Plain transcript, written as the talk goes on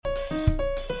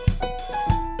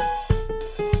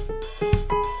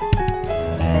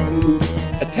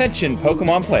Attention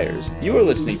Pokemon players, you are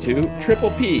listening to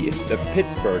Triple P, the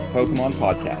Pittsburgh Pokemon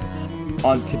Podcast.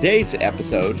 On today's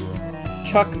episode,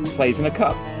 Chuck plays in a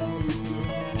cup,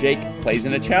 Jake plays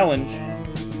in a challenge,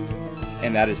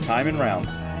 and that is time and round.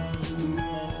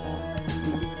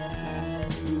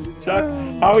 Chuck,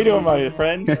 how are we doing, my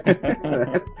friend?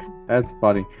 That's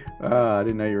funny. I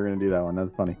didn't know you were going to do that one.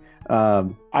 That's funny.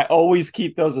 I always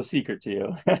keep those a secret to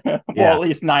you. Well, Yeah. at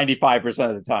least 95%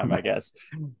 of the time, I guess.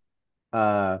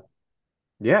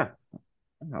 Yeah,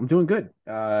 I'm doing good.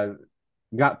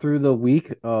 Got through the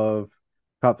week of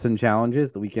cups and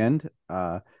challenges, the weekend.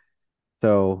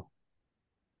 So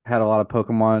had a lot of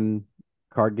Pokemon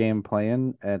card game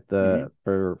playing at Mhm.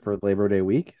 for Labor Day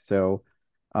week. So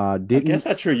I guess didn't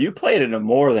that's true. You played in a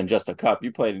more than just a cup.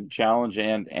 You played in challenge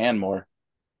and more.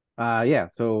 yeah.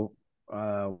 So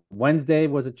Wednesday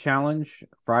was a challenge,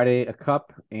 Friday a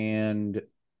cup, and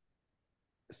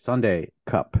Sunday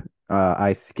cup.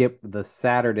 I skipped the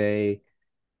Saturday.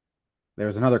 There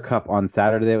was another cup on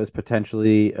Saturday that was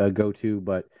potentially a go-to,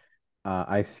 but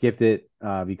I skipped it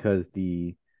because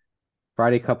the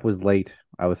Friday cup was late.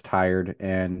 I was tired,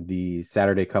 and the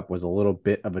Saturday cup was a little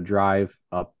bit of a drive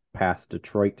up past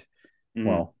Detroit. Mhm.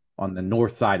 Well, on the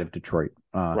north side of Detroit.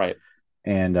 Right.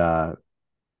 And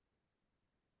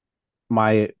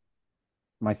my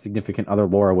my significant other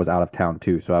Laura was out of town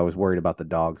too, so I was worried about the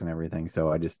dogs and everything.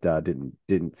 So I just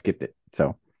didn't skip it.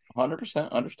 So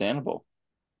 100% understandable.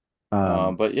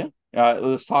 um, But yeah,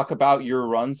 let's talk about your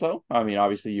runs, though. I mean,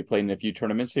 obviously, you played in a few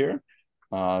tournaments here.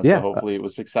 So yeah, hopefully it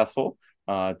was successful.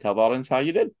 Tell the audience how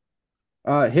you did.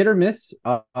 hit or miss.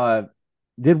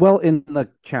 Did well in the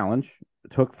challenge.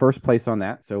 Took first place on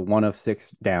that, so one of six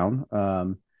down.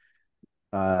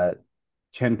 Uh,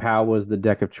 Chen Pao was the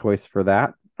deck of choice for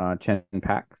that. Chen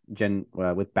Pax, Gen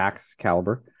with Bax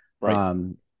Caliber. Right.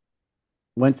 Um,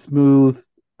 Went smooth.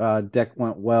 Deck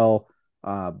went well.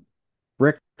 Uh,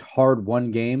 Bricked hard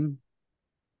one game.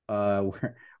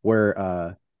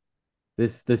 Where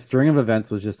this string of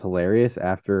events was just hilarious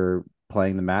after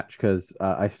playing the match because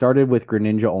I started with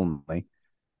Greninja only.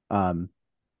 Um,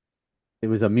 it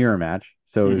was a mirror match,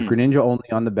 so it was Hmm. Greninja only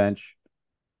on the bench.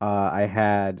 I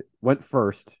had went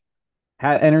first,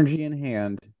 had energy in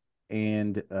hand,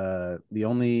 and the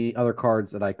only other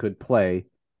cards that I could play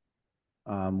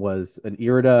was an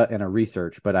Irida and a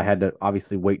Research, but I had to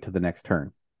obviously wait to the next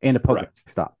turn and a Correct.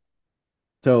 Pokestop.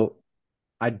 So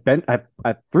I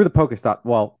threw the Pokestop.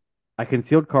 Well, I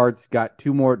concealed cards, got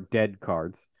two more dead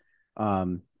cards.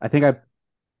 I think I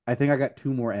got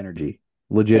two more energy.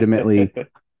 Legitimately,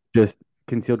 just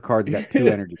concealed cards got two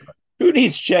energy cards. Who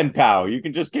needs Chen Pao? You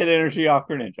can just get energy off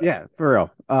Greninja. Yeah, for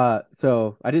real.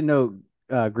 So I didn't know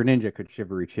Greninja could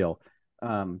Shivery Chill.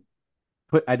 Um,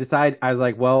 I was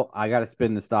like, well, I got to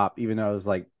spin the stop, even though I was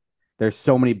like, there's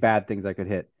so many bad things I could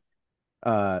hit.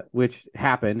 Which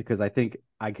happened because I think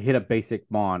I hit a basic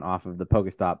Mon off of the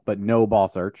Pokestop, but no ball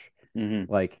search. Hmm.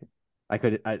 Like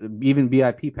even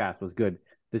BIP pass was good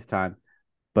this time,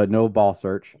 but no ball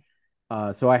search.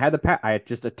 So I had I had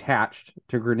just attached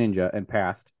to Greninja and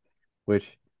passed,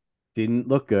 which didn't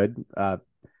look good.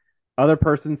 Other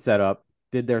person set up,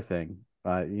 did their thing.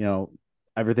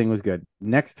 Everything was good.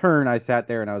 Next turn, I sat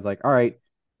there and I was like, all right,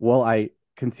 well, I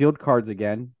concealed cards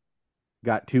again,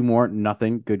 got two more,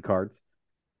 nothing, good cards.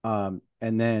 And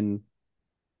then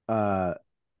uh,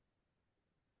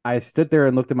 I stood there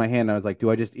and looked at my hand. And I was like, do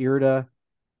I just Irida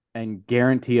and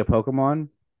guarantee a Pokemon?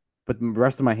 But the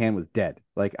rest of my hand was dead.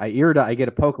 Like I Irida, I get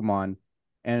a Pokemon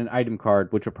and an item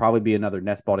card, which will probably be another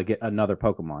Nest Ball to get another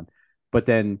Pokemon. But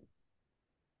then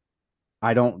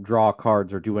I don't draw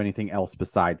cards or do anything else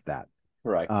besides that.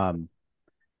 Correct. Um,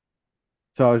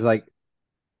 so I was like,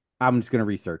 I'm just gonna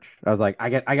research. I was like, I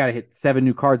gotta hit seven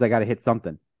new cards. I gotta hit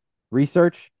something.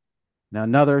 Research. Now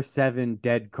another seven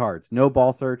dead cards. No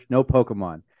ball search. No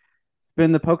Pokemon.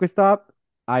 Spin the Pokestop.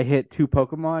 I hit two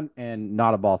Pokemon and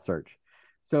not a ball search.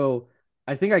 So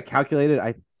I think I calculated.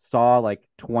 I saw like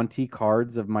 20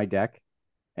 cards of my deck,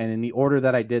 and in the order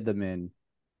that I did them in,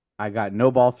 I got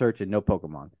no ball search and no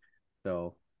Pokemon.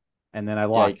 So and then I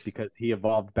lost Yikes. because he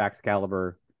evolved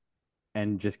Baxcalibur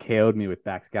and just KO'd me with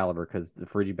Baxcalibur because the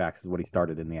Frigibax is what he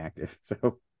started in the active.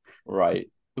 So Right.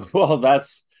 Well,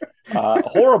 that's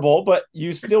horrible, but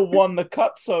you still won the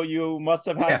cup, so you must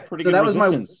have yeah, had pretty so good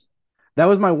resistance. that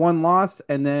was my one loss,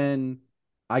 and then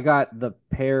I got the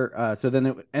pair. So then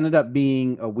it ended up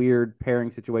being a weird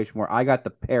pairing situation where I got the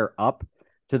pair up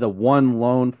to the one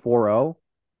lone 4-0, and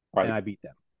Right. I beat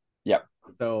them. Yep.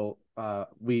 So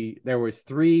we there was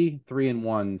three and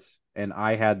ones, and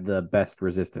I had the best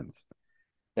resistance.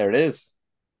 There it is.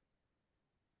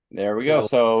 There we go. So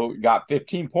So got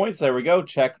 15 points. There we go.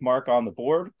 Check mark on the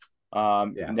board. yeah,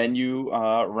 And then you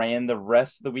ran the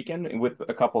rest of the weekend with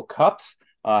a couple cups.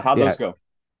 How'd yeah. those go?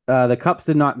 The cups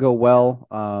did not go well,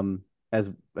 as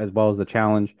well as the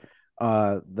challenge.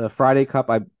 The Friday cup,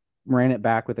 I ran it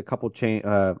back with a couple chain.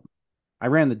 I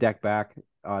ran the deck back,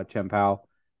 Chen Pao.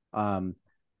 Um,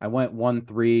 I went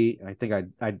 1-3. I think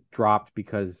I dropped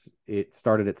because it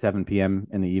started at 7 p.m.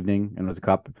 in the evening and was a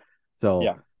cup, so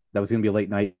Yeah, that was gonna be a late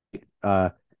night. Uh,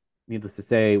 Needless to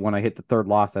say, when I hit the third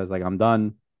loss, I was like, I'm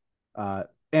done. Uh,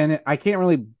 and I can't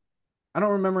really, I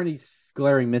don't remember any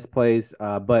glaring misplays,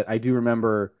 but I do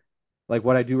remember, like,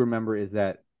 what I do remember is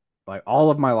that, like,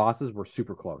 all of my losses were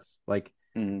super close. Like,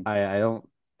 hmm I don't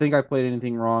think I played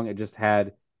anything wrong. I just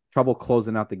had trouble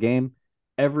closing out the game.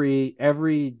 Every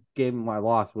game I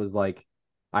lost was like,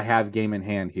 I have game in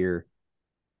hand here,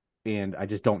 and I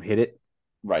just don't hit it.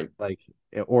 right. Like,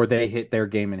 or they hit their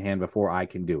game in hand before I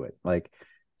can do it. Like,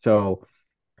 so,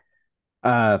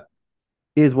 uh,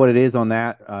 is what it is on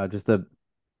that. Just a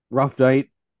rough night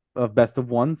of best of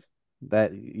ones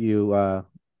that you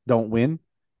don't win.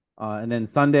 And then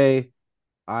Sunday,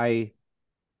 I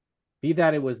be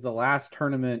that it was the last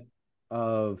tournament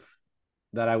of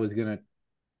that I was gonna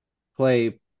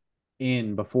play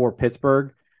in before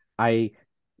Pittsburgh. I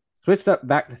switched up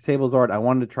back to Sablezard. I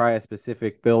wanted to try a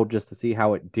specific build just to see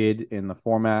how it did in the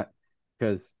format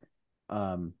because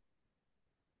um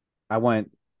I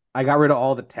went I got rid of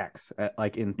all the techs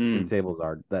like in Mm.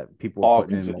 Sablezard that people were All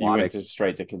putting in you went melodic. to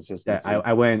straight to Yeah, consistency.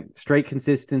 I went straight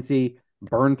consistency,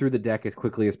 burn through the deck as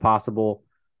quickly as possible.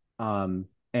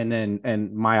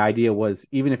 And my idea was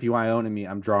even if you Iona me,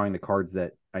 I'm drawing the cards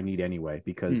that I need anyway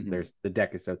because Hmm there's the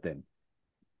deck is so thin.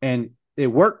 And it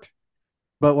worked.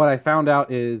 But what I found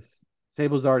out is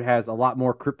Sablezard has a lot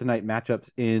more kryptonite matchups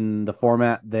in the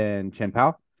format than Chen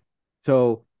Pao.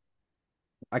 So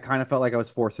I kind of felt like I was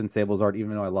forcing Sablezard,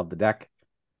 even though I love the deck.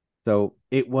 So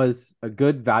it was a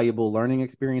good, valuable learning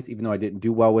experience, even though I didn't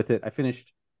do well with it. I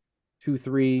finished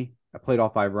 2-3. I played all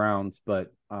 5 rounds,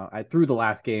 but I threw the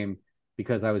last game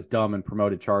because I was dumb and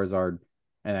promoted Charizard,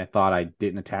 and I thought I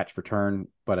didn't attach for turn,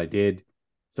 but I did,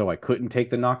 so I couldn't take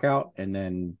the knockout, and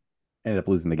then ended up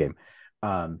losing the game.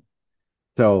 Um,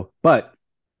 but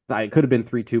I could have been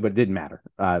 3-2, but it didn't matter.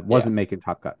 Yeah, Wasn't making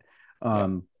top cut. yeah.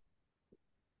 Um,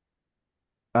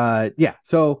 yeah.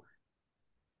 So,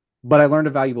 but I learned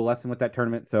a valuable lesson with that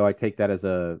tournament, so I take that as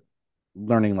a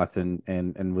learning lesson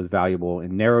and was valuable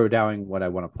in narrow down what I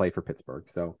want to play for Pittsburgh.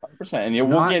 So 100%. And yeah,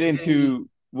 not getting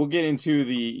we'll get into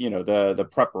the the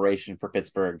preparation for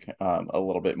Pittsburgh a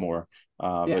little bit more.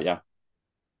 yeah But yeah,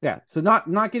 yeah. So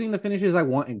not getting the finishes I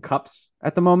want in cups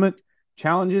at the moment.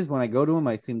 Challenges when I go to them,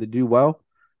 I seem to do well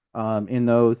in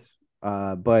those.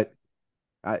 But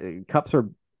cups are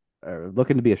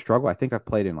looking to be a struggle. I think I've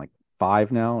played in like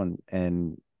 5 now,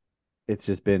 and it's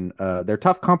just been they're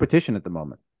tough competition at the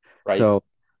moment. right. So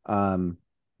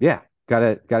yeah,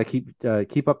 gotta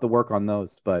keep up the work on those.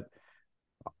 But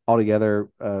altogether,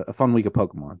 a fun week of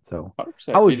Pokemon. So, how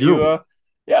 100%. was Did your you week?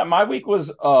 yeah, my week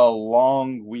was a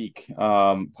long week.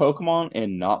 Pokemon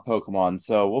and not Pokemon.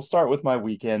 So we'll start with my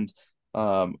weekend.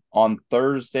 On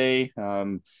Thursday,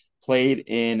 played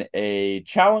in a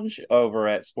challenge over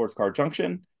at Sports Card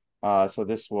Junction. So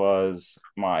this was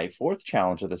my fourth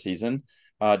challenge of the season.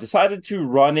 Decided to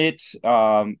run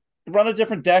a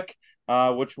different deck,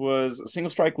 which was a single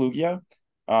strike Lugia.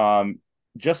 Um,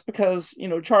 just because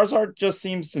Charizard just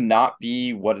seems to not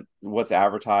be what's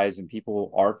advertised, and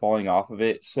people are falling off of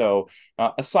it. So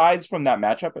aside from that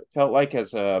matchup, it felt like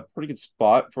as a pretty good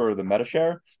spot for the meta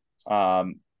share.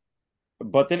 Um,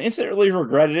 but then instantly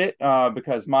regretted it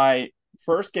because my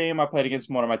first game I played against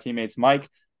one of my teammates, Mike,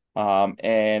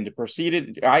 and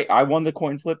proceeded. I won the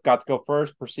coin flip, got to go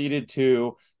first. Proceeded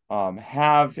to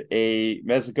have a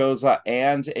Mezagoza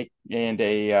and a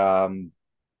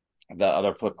the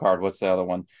other flip card. What's the other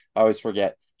one? I always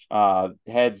forget.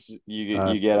 Heads, Uh,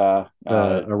 you get a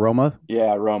the aroma.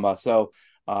 yeah, Roma. So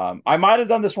I might have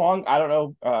done this wrong. I don't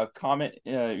know. Comment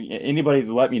anybody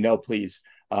to let me know, please.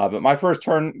 But my first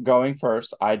turn going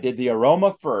first, I did the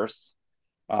aroma first.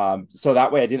 So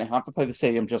that way I didn't have to play the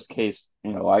stadium just in case,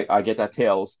 I get that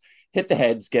tails, hit the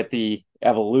heads, get the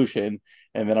evolution.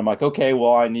 And then I'm like, okay,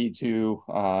 well, I need to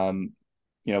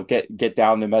get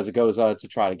down the Mezagoza to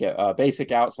try to get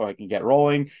basic out so I can get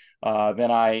rolling.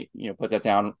 Then I put that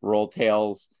down, roll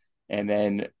tails, and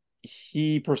then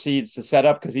he proceeds to set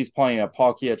up because he's playing a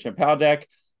Palkia Chimpao deck.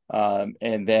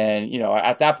 And then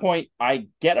at that point I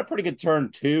get a pretty good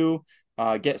turn too.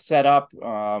 Get set up,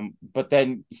 but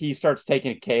then he starts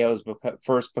taking KOs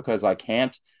first because I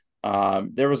can't.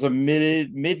 There was a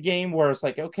mid game where it's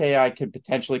like, okay, I could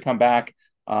potentially come back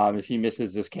if he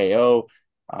misses this KO.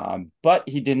 But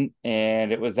he didn't,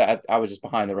 and it was that I was just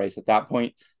behind the race at that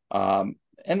point.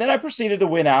 And then I proceeded to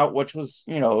win out, which was,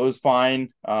 it was fine.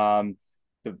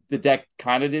 The deck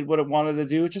kind of did what it wanted to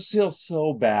do. It just feels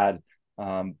so bad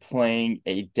playing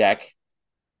a deck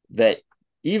that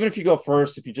even if you go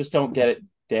first, if you just don't get it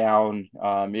down,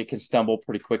 it can stumble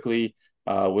pretty quickly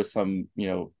with some,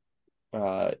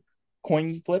 uh,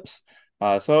 coin flips.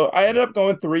 So I ended up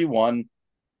going 3-1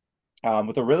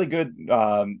 with a really good,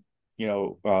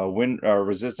 win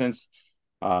resistance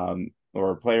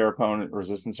or player opponent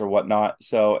resistance or whatnot.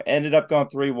 So ended up going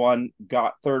 3-1,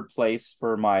 got third place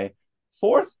for my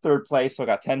fourth third place. So I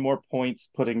got 10 more points,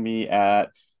 putting me at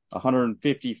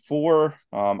 154.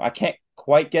 I can't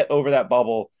quite get over that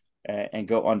bubble and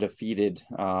go undefeated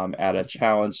at a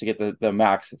challenge to get the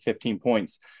max of 15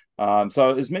 points.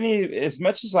 So as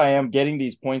much as I am getting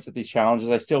these points at these challenges,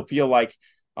 I still feel like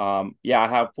I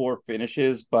have 4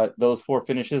 finishes, but those 4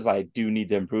 finishes I do need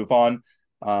to improve on.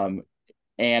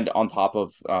 And on top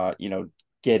of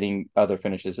getting other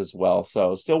finishes as well.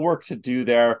 So still work to do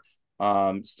there.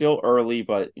 Still early,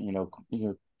 but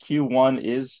Q1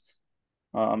 is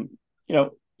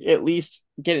at least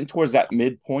getting towards that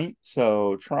midpoint.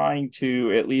 So trying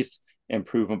to at least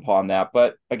improve upon that.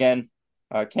 But again,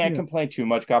 can't complain too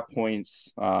much. Got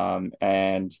points, and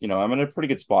I'm in a pretty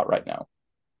good spot right now.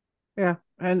 Yeah,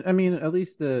 and I mean, at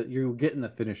least you're getting the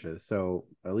finishes, so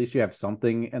at least you have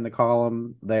something in the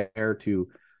column there to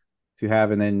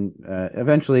have, and then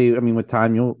eventually, I mean, with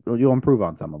time, you'll improve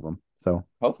on some of them. So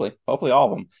hopefully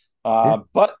all of them. yeah.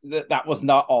 But that was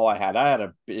not all I had. I had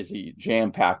a busy,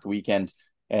 jam-packed weekend,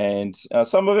 and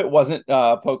some of it wasn't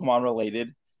Pokemon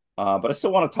related, but I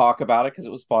still want to talk about it because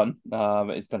it was fun.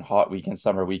 It's been a hot weekend,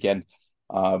 summer weekend,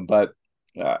 but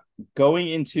uh, going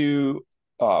into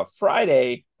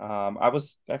Friday, I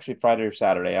was actually Friday or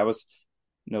Saturday. I was,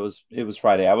 it was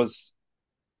Friday. I was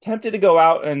tempted to go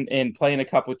out and play in a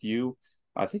cup with you.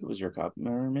 I think it was your cup,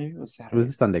 or maybe it was It was Saturday.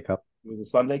 the Sunday Cup. It was a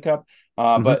Sunday Cup,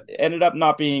 Hmm. but ended up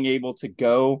not being able to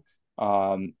go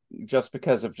just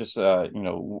because of just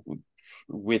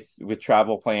with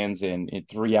travel plans and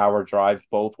 3 hour drive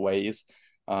both ways,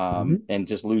 Hmm. and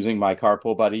just losing my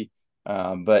carpool buddy.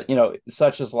 But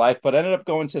such is life. But ended up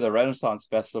going to the Renaissance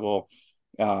Festival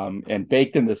and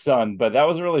baked in the sun. But that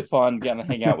was really fun getting to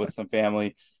hang out with some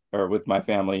family or with my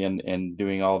family and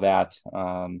doing all that.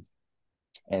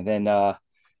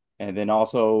 And then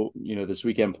also, this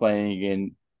weekend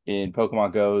playing in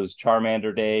Pokemon Go's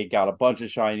Charmander Day, got a bunch of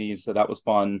shinies, so that was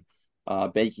fun.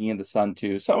 Baking in the sun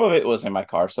too. Some of it was in my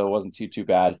car, so it wasn't too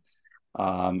bad.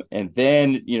 And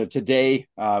then today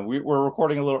we're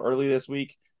recording a little early this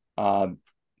week. We're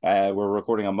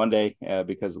recording on Monday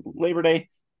because of Labor Day,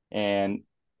 and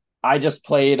I just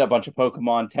played a bunch of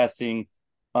Pokemon testing.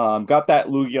 Got that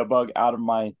Lugia bug out of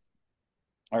my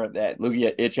or that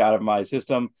Lugia itch out of my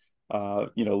system.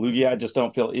 Lugia I just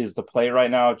don't feel is the play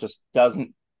right now. It just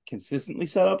doesn't consistently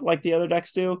set up like the other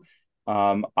decks do.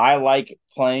 I like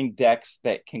playing decks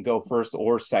that can go first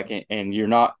or second, and you're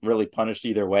not really punished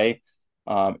either way.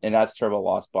 And that's Turbo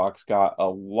Lost Box. Got a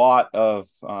lot of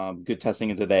good testing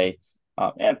in today,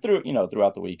 and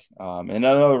throughout the week. And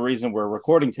another reason we're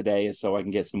recording today is so I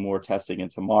can get some more testing in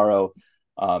tomorrow,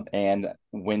 and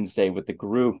Wednesday with the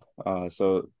group.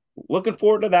 So looking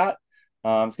forward to that.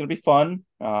 It's going to be fun.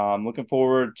 Looking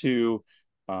forward to,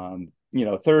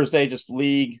 Thursday, just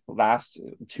league last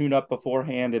tune up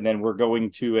beforehand. And then we're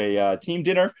going to a team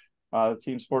dinner,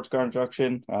 team sports car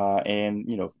introduction, and,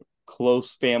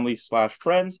 close family /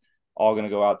 friends, all going to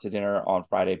go out to dinner on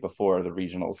Friday before the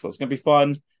regionals. So it's going to be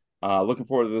fun. Looking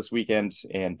forward to this weekend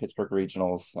and Pittsburgh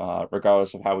regionals,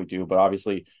 regardless of how we do. But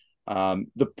obviously,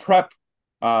 the prep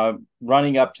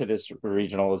running up to this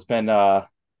regional has been a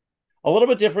little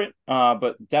bit different,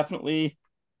 but definitely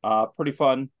pretty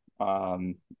fun.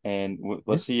 And Yeah.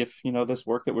 let's see if this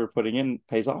work that we're putting in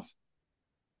pays off.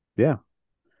 Yeah.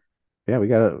 Yeah.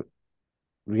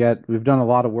 We've done a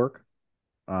lot of work.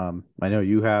 I know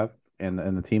you have, and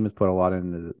the team has put a lot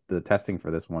into the testing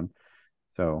for this one.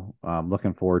 So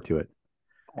looking forward to it.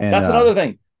 And That's another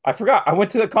thing. I forgot. I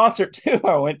went to the concert too.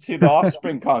 I went to the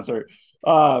Offspring concert.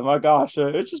 Oh my gosh,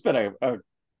 it's just been a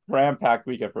cram packed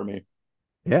weekend for me.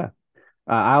 yeah,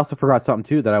 I also forgot something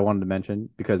too that I wanted to mention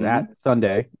because Mm-hmm. at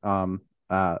Sunday,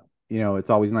 it's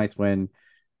always nice when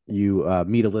you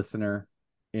meet a listener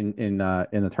in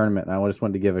the tournament. And I just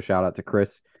wanted to give a shout out to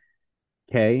Chris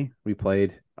K. We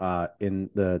played in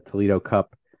the Toledo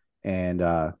Cup, and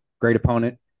great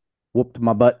opponent. Whooped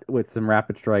my butt with some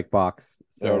rapid strike box.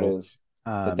 There it So is.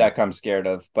 The Um, deck I'm scared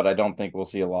of, but I don't think we'll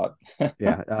see a lot.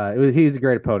 yeah, he's a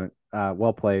great opponent.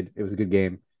 Well played. It was a good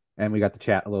game, and we got to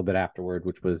chat a little bit afterward,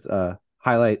 which was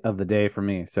highlight of the day for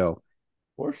me. So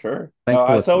For sure. thanks No,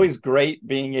 for it's listening. always great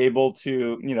being able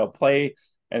to, play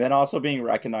and then also being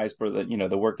recognized for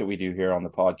the work that we do here on the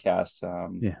podcast.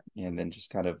 Yeah, And then just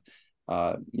kind of,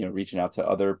 reaching out to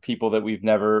other people that we've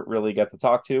never really got to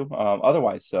talk to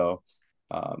otherwise. So,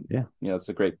 yeah. it's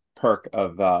a great perk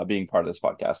of being part of this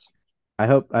podcast. I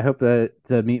hope that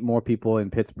to meet more people in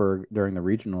Pittsburgh during the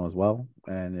regional as well.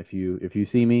 And if you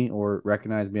see me or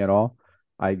recognize me at all,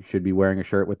 I should be wearing a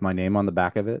shirt with my name on the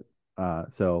back of it.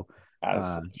 So As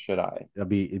uh, should I. it'll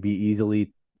be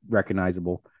easily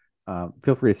recognizable.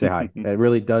 Feel free to say hi. It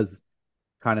really does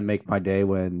kind of make my day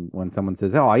when someone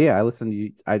says, "Oh yeah, I listen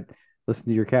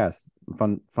to your cast.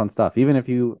 Fun stuff." Even if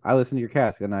I listen to your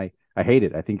cast and I hate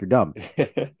it. I think you're dumb.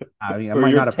 I mean, I Or might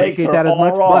your not takes appreciate are that as all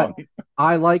much, but wrong.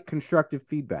 I like constructive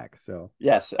feedback. So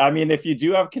Yes. I mean, if you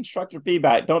do have constructive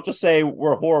feedback, don't just say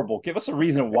we're horrible. Give us a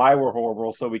reason why we're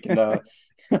horrible so we can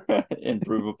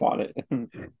improve upon it.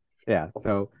 yeah.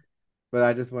 But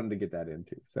I just wanted to get that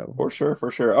into. So For sure,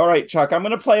 for sure. All right, Chuck, I'm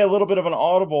going to play a little bit of an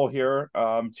audible here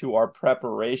to our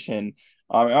preparation.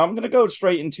 I'm going to go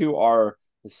straight into our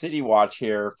city watch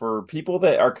here for people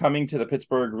that are coming to the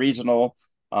Pittsburgh Regional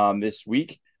this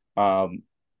week. Um,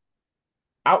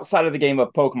 Outside of the game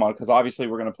of Pokemon, because obviously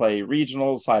we're going to play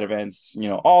regionals, side events,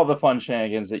 all the fun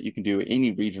shenanigans that you can do at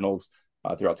any regionals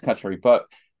throughout the country. But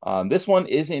this one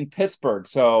is in Pittsburgh.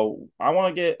 So I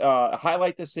want to get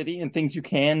highlight the city and things you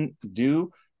can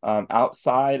do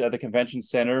outside of the convention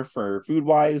center for food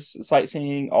wise,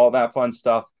 sightseeing, all that fun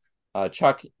stuff.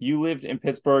 Chuck, you lived in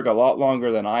Pittsburgh a lot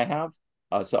longer than I have.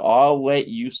 So I'll let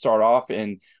you start off.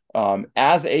 And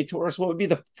as a tourist, what would be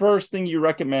the first thing you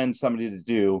recommend somebody to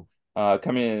do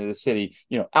coming into the city,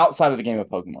 outside of the game of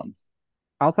Pokemon?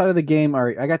 outside of the game, all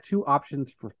right, I got two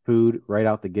options for food right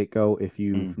out the get go if Mm,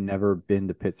 you've never been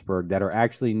to Pittsburgh that are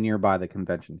actually nearby the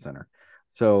convention center.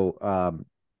 So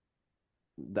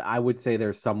I would say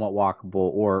they're somewhat walkable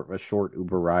or a short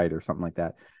Uber ride or something like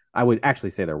that. I would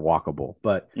actually say they're walkable,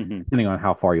 but hmm. depending on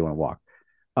how far you want to walk.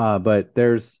 But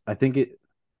I think it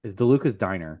is DeLuca's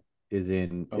Diner is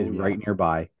Oh, yeah. right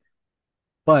nearby,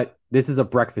 but this is a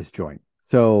breakfast joint.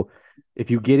 So if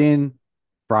you get in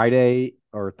Friday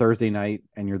or Thursday night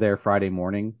and you're there Friday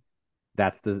morning,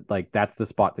 that's the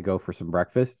spot to go for some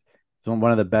breakfast. It's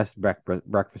one of the best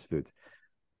breakfast foods.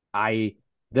 I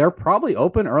They're probably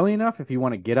open early enough if you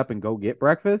want to get up and go get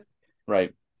breakfast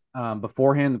Right.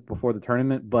 beforehand before the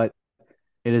tournament, but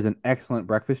it is an excellent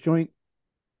breakfast joint.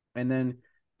 And then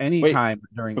Wait, anytime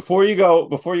during before you go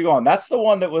on, that's the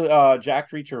one that was Jack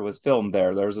Reacher was filmed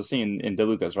there. There was a scene in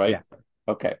DeLucas, right? yeah,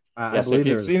 Okay. I Yes, if believe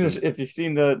there you've was a seen this, scene. if you've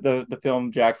seen the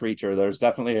film Jack Reacher, there's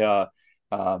definitely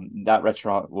that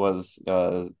restaurant was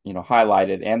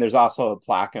highlighted, and there's also a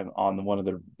plaque on one of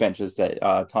the benches that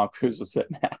Tom Cruise was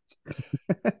sitting at.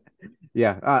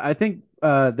 Yeah, I think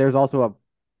there's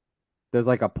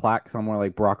like a plaque somewhere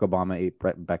like Barack Obama ate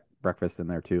breakfast in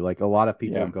there too. Like a lot of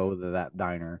people Yeah. go to that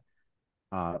diner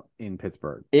in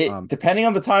Pittsburgh. It depending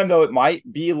on the time though, it might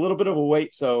be a little bit of a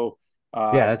wait. So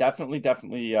Yeah, definitely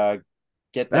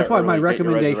get there that's why my early, get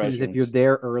your recommendation is if you're reservations.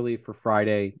 there early for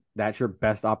Friday, that's your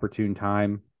best opportune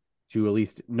time to at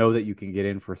least know that you can get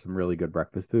in for some really good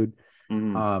breakfast food.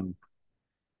 Mhm. Um,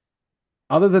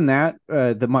 Other than that,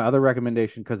 my other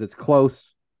recommendation because it's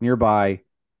close nearby,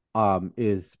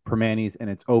 is Permanis, and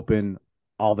it's open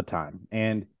all the time,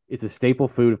 and it's a staple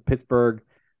food of Pittsburgh.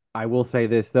 I will say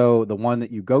this though, the one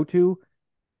that you go to,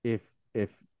 if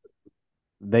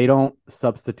they don't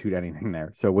substitute anything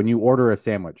there, so when you order a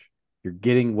sandwich, you're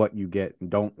getting what you get, and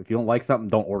don't if you don't like something,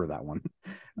 don't order that one.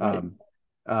 Right.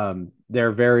 Um,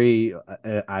 they're very,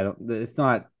 I don't. It's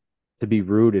not to be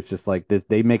rude. It's just like this.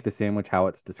 They make the sandwich how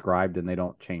it's described, and they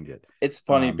don't change it. It's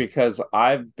funny Um, because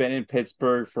I've been in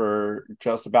Pittsburgh for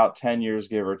just about 10 years,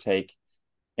 give or take.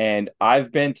 And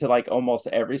I've been to like almost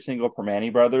every single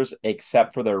Permane Brothers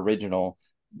except for the original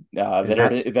and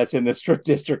that that's in the strip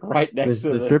district right next to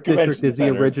the the strip district convention is the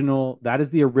center. original. That is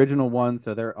the original one.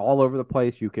 So they're all over the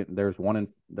place.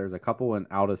 There's a couple in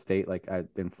out of state, like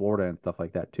in Florida and stuff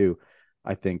like that too,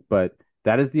 I think. But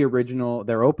that is the original.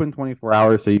 They're open 24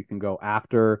 hours, so you can go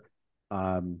after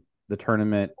the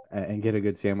tournament and get a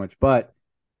good sandwich. But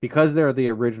because they're the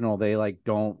original, they like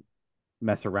don't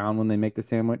mess around when they make the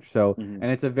sandwich. So, Mhm. and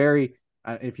it's a very,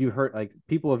 if you heard, like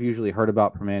people have usually heard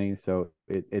about Permanis, so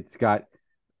it's got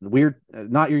weird,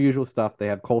 not your usual stuff. They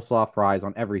have coleslaw, fries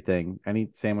on everything. Any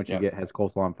sandwich you Yeah. get has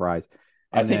coleslaw and fries,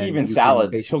 I and think then even you can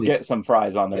salads, you'll basically, get some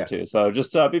fries on there yeah, too. So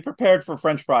just be prepared for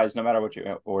French fries no matter what you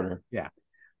order. yeah.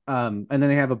 And then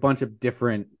they have a bunch of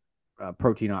different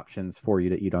protein options for you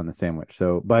to eat on the sandwich.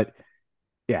 So, but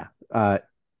yeah,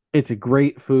 it's a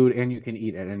great food, and you can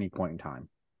eat at any point in time.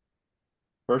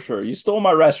 For sure. You stole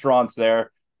my restaurants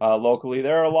there locally.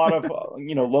 There are a lot of,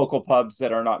 local pubs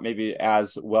that are not maybe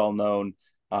as well known,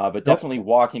 but Nope. definitely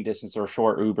walking distance or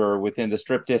short Uber within the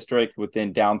Strip District,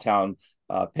 within downtown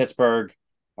Pittsburgh.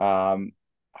 Um,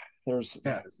 there's,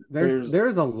 Yeah, there's,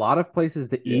 there's a lot of places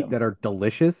to yeah. eat that are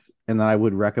delicious and that I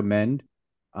would recommend,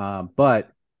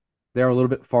 but they're a little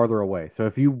bit farther away. So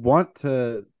if you want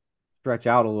to stretch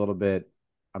out a little bit,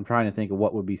 I'm trying to think of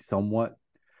what would be somewhat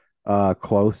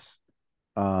close,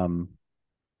 um,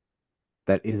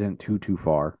 that isn't too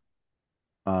far,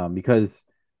 because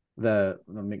the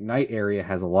McKnight area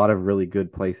has a lot of really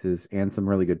good places and some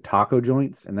really good taco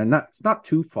joints, and they're not it's not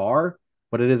too far,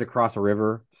 but it is across a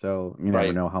river, so you never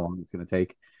Right. know how long it's going to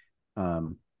take.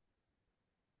 Um,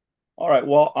 All right.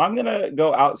 Well, I'm gonna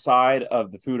go outside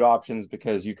of the food options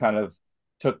because you kind of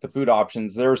took the food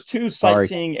options. There's two sorry.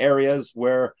 sightseeing areas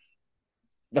where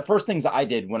the first things I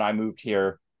did when I moved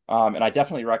here, and I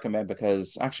definitely recommend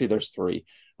because actually there's three.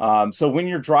 So when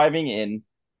you're driving in,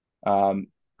 um,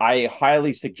 I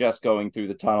highly suggest going through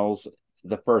the tunnels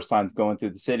the first time going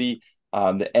through the city.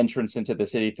 The entrance into the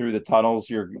city through the tunnels,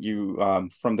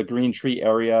 from the Green Tree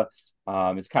area.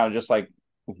 It's kind of just like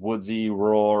woodsy,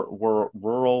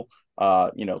 rural,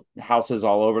 houses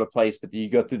all over the place. But you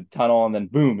go through the tunnel and then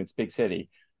boom, it's big city.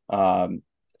 Um,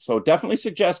 so definitely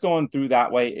suggest going through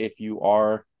that way if you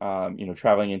are,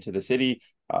 traveling into the city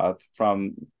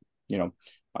from, you know,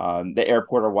 the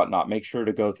airport or whatnot. Make sure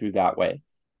to go through that way.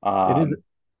 It is Um,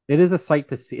 it is a sight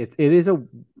to see. It is a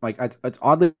like it's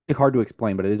oddly hard to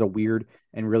explain, but it is a weird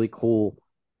and really cool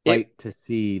it sight to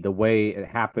see the way it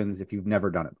happens if you've never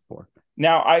done it before.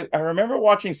 Now I remember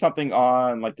watching something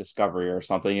on like Discovery or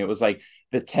something. It was like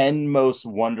the 10 most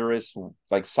wondrous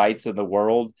like sights of the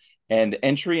world, and the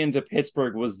entry into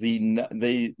Pittsburgh was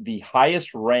the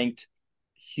highest ranked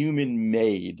human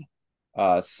made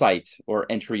site or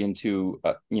entry into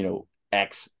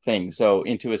X thing. So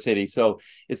into a city. So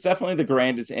it's definitely the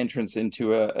grandest entrance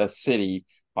into a city.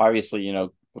 Obviously,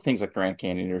 things like Grand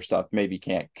Canyon or stuff maybe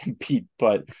can't compete,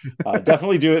 but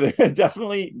definitely do it.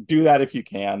 Definitely do that if you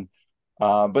can.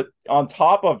 But on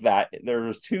top of that,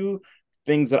 there's two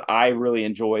things that I really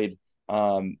enjoyed,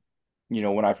 when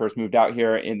I first moved out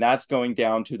here, and that's going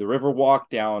down to the Riverwalk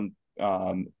down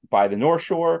by the North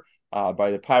Shore,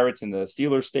 by the Pirates and the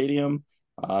Steelers Stadium.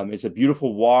 It's a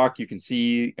beautiful walk. You can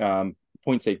see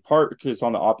Point State Park is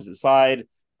on the opposite side.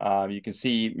 You can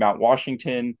see Mount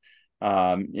Washington,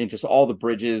 and just all the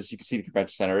bridges. You can see the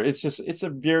convention center. It's a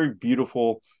very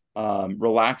beautiful,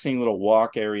 relaxing little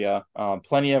walk area.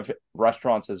 Plenty of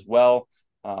restaurants as well,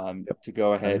 Yep. to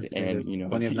go I was ahead gonna say and there's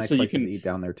plenty of nice so you places to can eat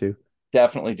down there too.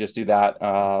 definitely just do that.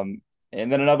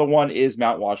 And then another one is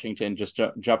Mount Washington, just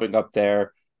jumping up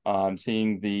there,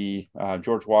 seeing the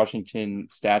George Washington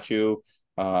statue.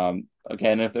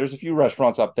 Again, if there's a few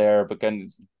restaurants up there, but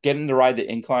getting to ride the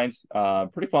inclines,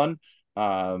 pretty fun.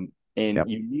 And Yep.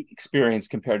 unique experience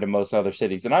compared to most other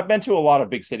cities. And I've been to a lot of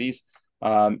big cities.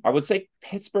 I would say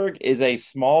Pittsburgh is a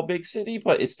small big city,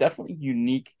 but it's definitely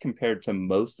unique compared to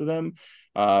most of them,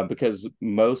 because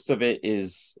most of it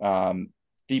is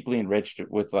deeply enriched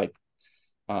with like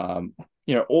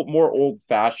more old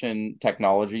fashioned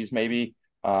technologies maybe,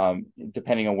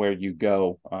 depending on where you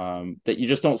go, that you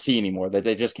just don't see anymore, that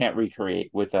they just can't recreate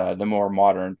with the more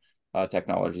modern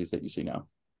technologies that you see now.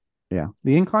 Yeah.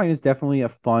 The incline is definitely a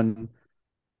fun,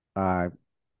 uh,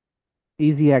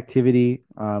 easy activity.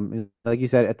 Like you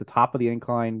said, at the top of the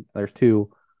incline, there's two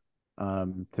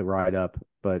to ride up,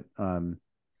 but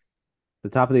the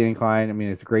top of the incline, I mean,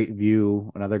 it's a great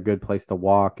view, another good place to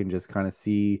walk and just kind of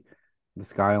see the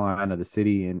skyline of the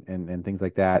city and things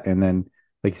like that. And then,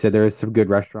 like you said, there is some good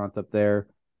restaurants up there.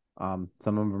 Some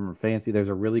of them are fancy. There's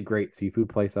a really great seafood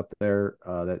place up there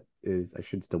that is, I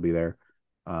should still be there,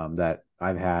 that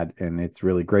I've had, and it's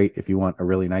really great if you want a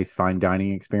really nice fine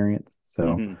dining experience. So,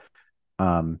 Mm-hmm.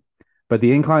 um, but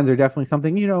the inclines are definitely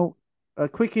something, a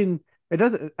quick and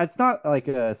it's not like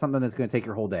something that's going to take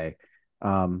your whole day.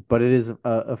 But it is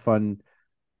a fun,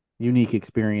 unique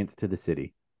experience to the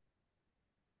city.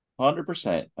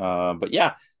 100%. But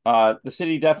yeah, the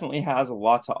city definitely has a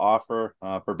lot to offer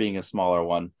for being a smaller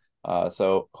one.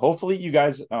 So hopefully you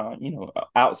guys,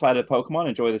 outside of Pokemon,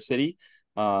 enjoy the city.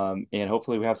 And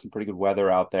hopefully we have some pretty good weather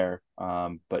out there.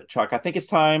 But Chuck, I think it's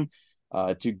time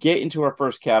to get into our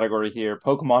first category here,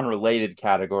 Pokemon related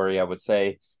category, I would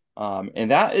say.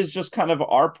 And that is just kind of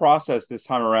our process this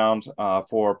time around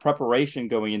for preparation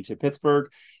going into Pittsburgh.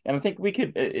 And I think we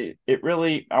could, it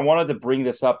really, I wanted to bring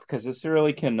this up because this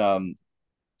really can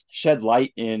shed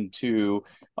light into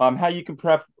how you can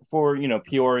prep for,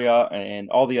 Peoria and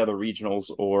all the other regionals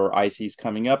or ICs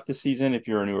coming up this season if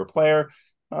you're a newer player.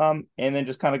 And then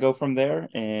just kind of go from there.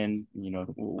 And,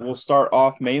 we'll start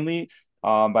off mainly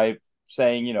by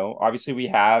saying, obviously we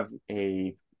have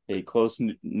a close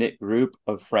knit group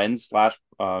of friends slash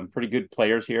pretty good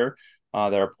players here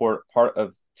that are part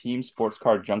of Team Sports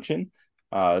Card Junction.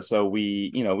 So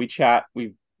we chat.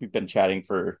 We've been chatting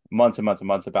for months and months and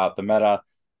months about the meta,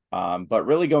 but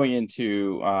really going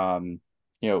into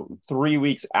 3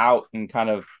 weeks out and kind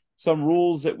of some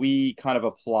rules that we kind of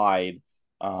applied,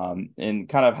 and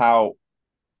kind of how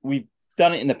we've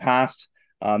done it in the past.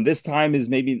 This time is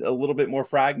maybe a little bit more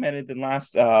fragmented than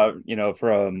last,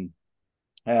 from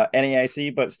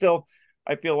NAIC, but still,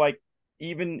 I feel like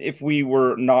even if we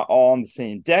were not all on the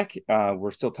same deck,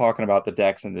 we're still talking about the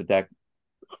decks and the deck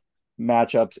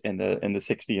matchups and the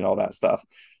 60 and all that stuff.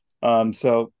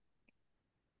 So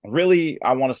really,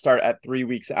 I want to start at 3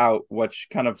 weeks out, which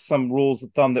kind of some rules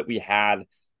of thumb that we had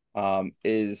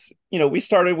is, we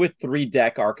started with 3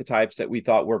 deck archetypes that we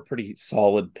thought were pretty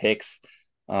solid picks,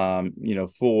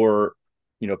 for,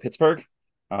 Pittsburgh.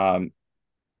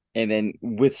 And then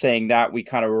with saying that, we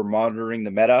kind of were monitoring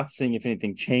the meta, seeing if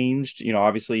anything changed.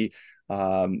 Obviously,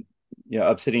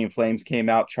 Obsidian Flames came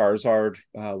out. Charizard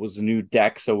was a new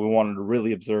deck, so we wanted to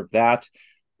really observe that,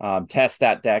 test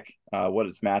that deck, what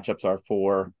its matchups are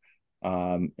for.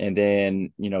 And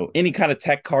then, any kind of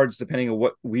tech cards, depending on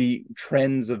what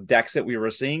trends of decks that we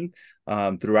were seeing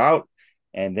throughout.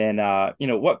 And then,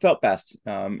 what felt best.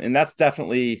 And that's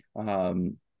definitely,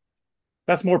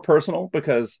 that's more personal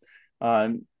because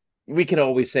we could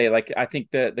always say, like, I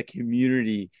think that the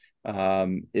community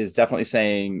is definitely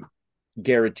saying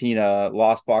Garatina,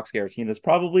 Lost Box Garatina is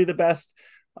probably the best.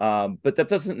 But that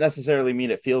doesn't necessarily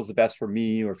mean it feels the best for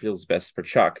me or feels the best for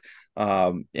Chuck.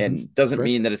 And doesn't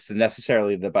mean that it's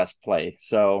necessarily the best play.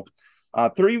 So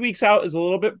 3 weeks out is a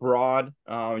little bit broad.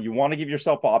 You want to give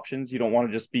yourself options. You don't want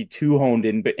to just be too honed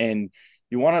in, and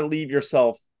you want to leave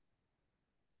yourself,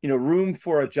 room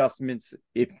for adjustments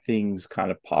if things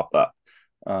kind of pop up.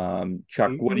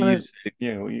 Chuck, what do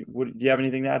do you have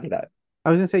anything to add to that?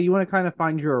 I was gonna say you want to kind of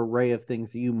find your array of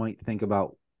things that you might think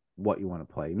about what you want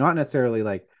to play. Not necessarily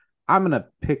like I'm gonna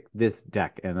pick this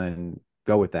deck and then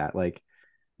go with that. Like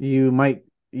you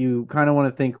kind of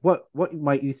want to think what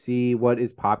might you see, what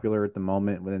is popular at the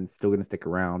moment, but then still gonna stick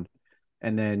around,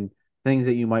 and then things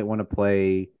that you might want to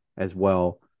play as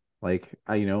well. Like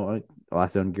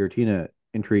last one Giratina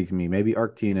intrigues me. Maybe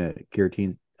Arctina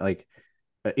Giratine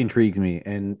intrigues me,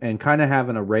 and kind of have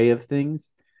an array of things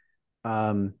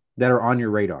that are on your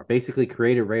radar. Basically,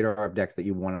 create a radar of decks that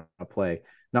you want to play,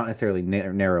 not necessarily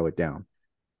narrow it down.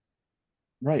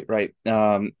 Right.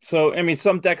 So I mean,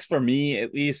 some decks for me,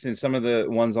 at least, and some of the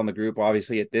ones on the group,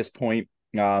 obviously at this point,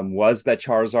 was that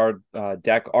Charizard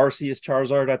deck. Arceus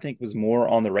Charizard, I think, was more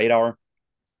on the radar.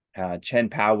 Chen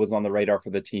Pao was on the radar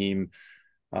for the team.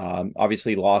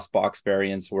 Obviously, Lost Box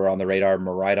variants were on the radar.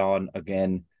 Maridon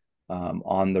again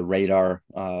on the radar.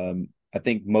 I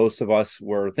think most of us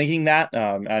were thinking that.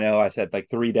 I know I said like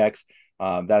 3 decks.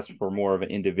 That's for more of an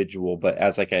individual, but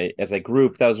as a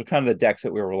group, those are kind of the decks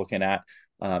that we were looking at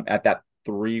that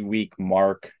 3 week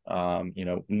mark.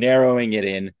 Narrowing it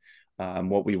in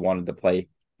what we wanted to play,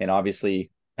 and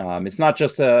obviously, it's not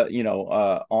just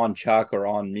on Chuck or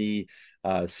on me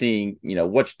seeing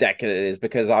which deck it is,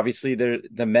 because obviously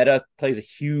the meta plays a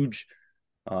huge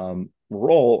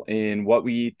role in what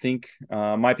we think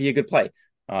might be a good play.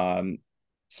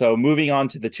 So moving on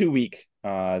to the 2 week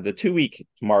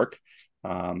mark,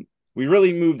 we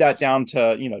really moved that down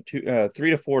to 3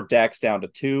 to 4 decks down to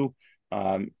 2.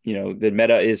 The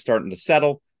meta is starting to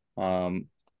settle, and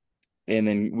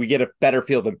then we get a better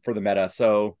feel for the meta.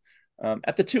 So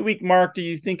at the 2 week mark, do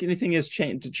you think anything has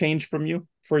changed from you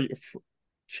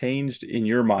changed in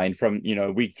your mind from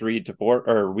week 3 to 4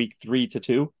 or week 3 to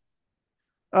 2?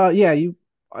 Yeah, you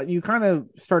kind of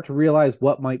start to realize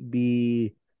what might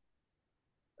be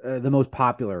the most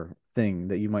popular thing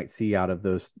that you might see out of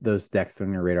those decks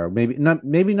on your radar.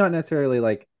 Maybe not necessarily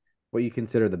like what you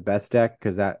consider the best deck,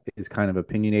 because that is kind of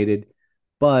opinionated,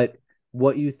 but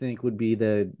what you think would be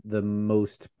the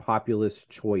most populous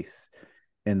choice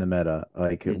in the meta,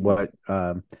 like what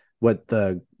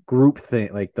the group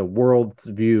think, like the world's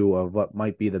view of what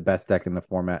might be the best deck in the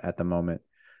format at the moment.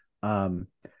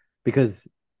 Because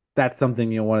that's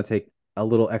something you'll want to take a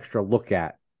little extra look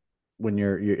at when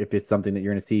you're if it's something that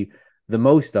you're going to see the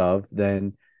most of,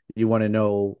 then you want to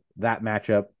know that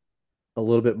matchup a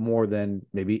little bit more than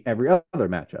maybe every other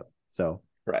matchup. So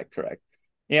Correct.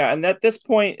 Yeah, and at this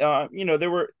point, there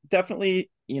were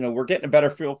definitely, we're getting a better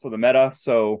feel for the meta.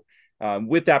 So,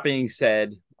 with that being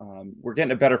said, we're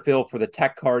getting a better feel for the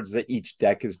tech cards that each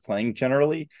deck is playing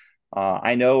generally.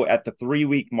 I know at the 3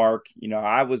 week mark,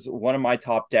 I was one of my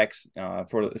top decks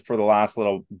for the last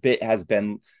little bit has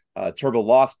been Turbo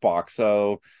Lost Box.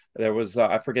 So there was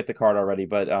I forget the card already,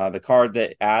 but the card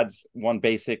that adds one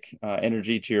basic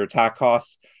energy to your attack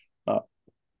cost.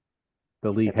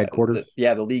 the league headquarters.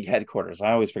 The league headquarters.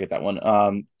 I always forget that one.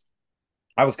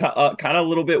 I was kind of a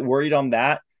little bit worried on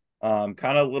that. Kind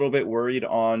of a little bit worried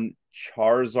on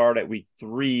Charizard at week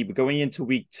 3, but going into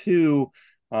week 2,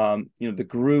 the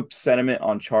group sentiment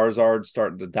on Charizard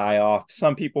started to die off.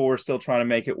 Some people were still trying to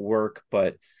make it work,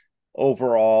 but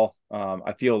overall,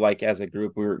 I feel like as a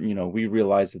group, we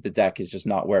realized that the deck is just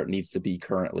not where it needs to be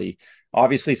currently.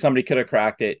 Obviously, somebody could have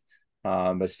cracked it,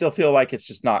 but I still feel like it's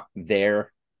just not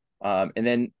there. And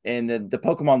then the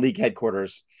Pokemon League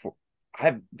headquarters,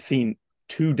 I've seen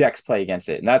 2 decks play against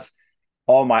it, and that's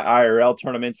all my IRL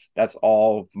tournaments. That's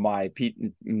all my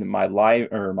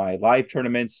live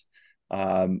tournaments,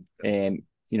 and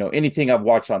anything I've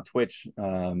watched on Twitch,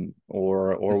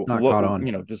 or It's not caught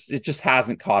on. just it just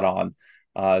hasn't caught on.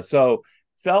 So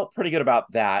felt pretty good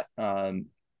about that. And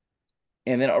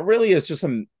then it really is just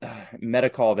some meta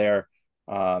call there.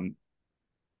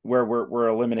 Where we're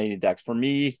eliminating decks. For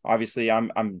me, obviously,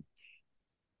 I'm.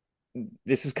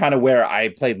 This is kind of where I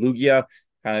played Lugia,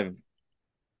 kind of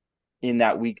in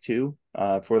that week 2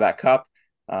 for that cup.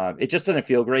 It just didn't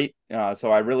feel great,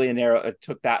 so I really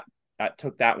took that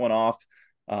one off.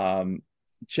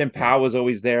 Chin Pao was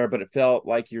always there, but it felt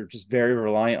like you're just very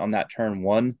reliant on that turn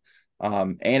 1,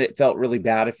 and it felt really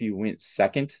bad if you went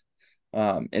second,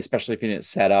 especially if you didn't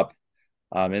set up.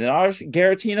 And then obviously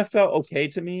Garatina felt okay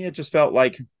to me. It just felt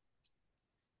like it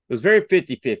was very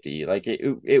 50-50. Like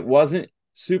it wasn't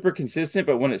super consistent,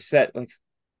 but when it set, like,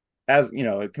 as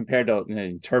compared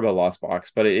to Turbo Lost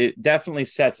Box, but it definitely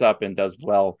sets up and does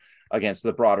well against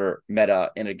the broader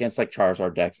meta and against like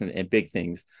Charizard decks and big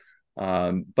things.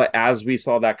 But as we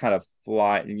saw that kind of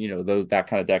fly, that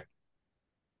kind of deck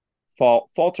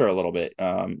falter a little bit,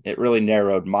 it really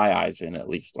narrowed my eyes in, at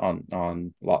least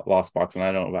on Lost Box. And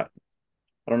I don't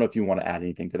know if you want to add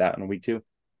anything to that in week 2.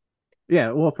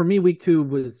 Yeah, well, for me, week 2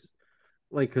 was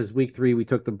like, because week 3 we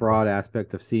took the broad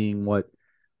aspect of seeing what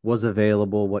was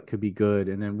available, what could be good,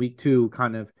 and then week 2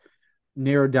 kind of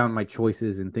narrowed down my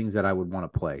choices and things that I would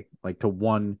want to play, like to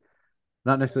one,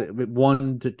 not necessarily, but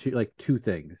 1 to 2, like 2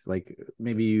 things. Like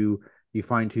maybe you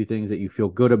find 2 things that you feel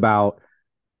good about.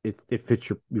 It fits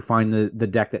you find the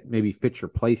deck that maybe fits your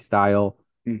play style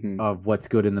of what's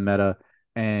good in the meta,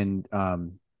 and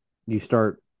you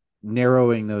start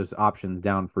narrowing those options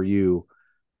down for you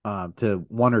to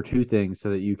 1 or 2 things,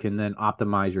 so that you can then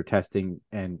optimize your testing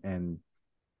and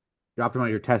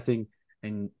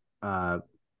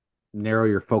narrow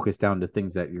your focus down to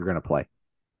things that you're going to play.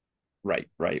 Right.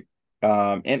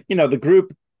 And the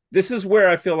group. This is where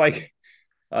I feel like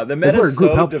the meta is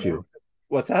so helps you.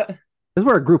 What's that? This is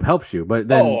where a group helps you, but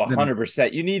then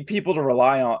 100%. You need people to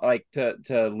rely on, like,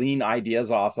 to lean ideas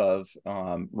off of,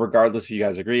 regardless if you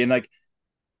guys agree. And like,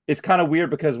 it's kind of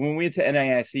weird because when we went to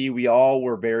NAIC, we all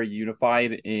were very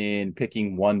unified in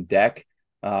picking one deck.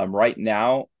 Right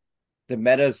now, the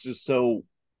meta is just so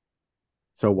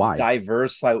wide,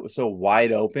 diverse, like, so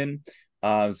wide open.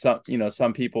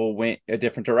 Some people went a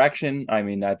different direction. I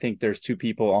mean, I think there's 2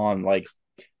 people on like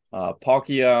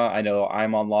Palkia. I know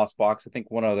I'm on Lost Box. I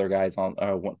think one other guy's on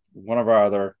one of our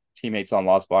other teammates on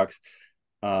Lost Box.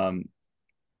 Lost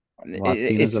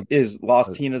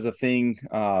Tina's a thing.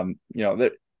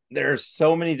 There's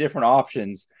so many different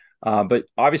options, but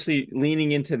obviously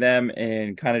leaning into them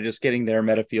and kind of just getting their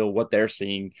meta feel, what they're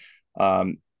seeing,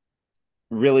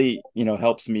 really,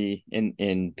 helps me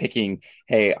in picking.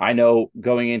 Hey, I know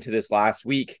going into this last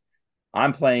week,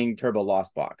 I'm playing Turbo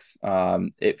Lost Box.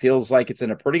 It feels like it's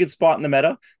in a pretty good spot in the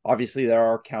meta. Obviously, there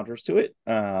are counters to it,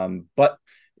 but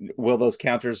will those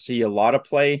counters see a lot of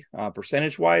play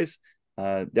percentage wise?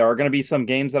 There are going to be some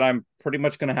games that I'm pretty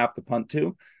much going to have to punt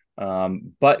to.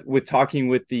 But with talking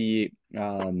with the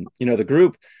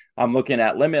group, I'm looking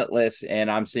at Limitless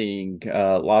and I'm seeing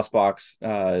Lost Box,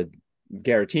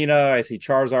 Garatina. I see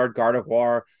Charizard,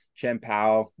 Gardevoir, Chen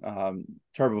Pao,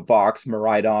 Turbo Box,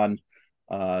 Miraidon,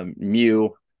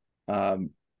 Mew, and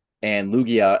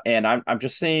Lugia. And I'm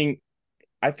just seeing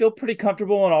I feel pretty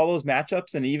comfortable in all those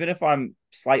matchups. And even if I'm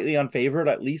slightly unfavored,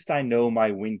 at least I know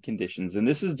my win conditions. And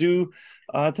this is due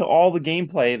to all the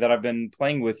gameplay that I've been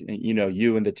playing with,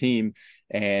 you and the team,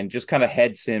 and just kind of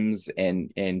head sims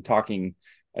and talking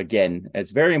again.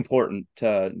 It's very important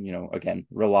to, again,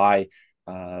 rely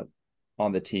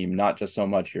on the team, not just so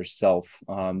much yourself.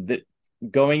 That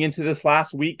going into this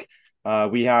last week, I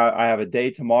have a day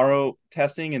tomorrow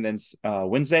testing, and then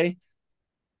Wednesday,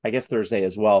 I guess Thursday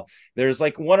as well. There's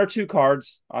like one or two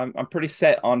cards. I'm pretty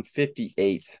set on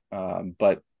 58.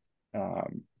 But no,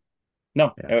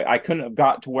 Yeah. I couldn't have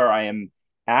got to where I am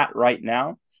at right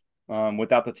now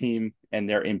without the team and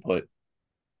their input.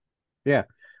 Yeah.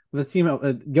 The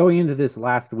team going into this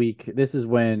last week, this is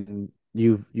when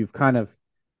you've kind of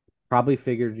probably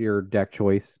figured your deck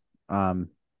choice. Um,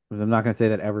 I'm not going to say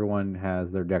that everyone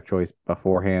has their deck choice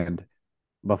beforehand,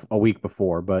 a week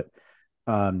before, but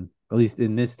at least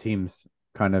in this team's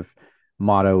kind of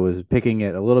motto is picking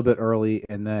it a little bit early,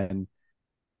 and then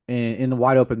in the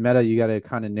wide open meta, you got to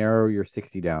kind of narrow your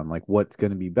 60 down, like what's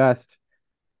going to be best,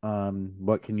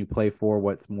 what can you play for,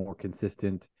 what's more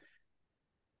consistent,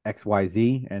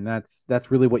 XYZ, and that's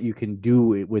really what you can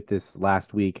do with this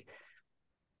last week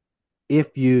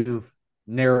if you've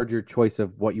narrowed your choice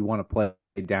of what you want to play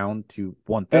down to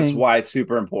one That's thing. why it's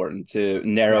super important to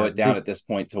narrow Yeah, it down at this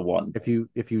point to one.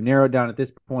 if you narrow it down at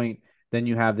this point, then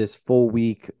you have this full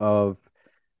week of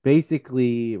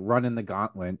basically running the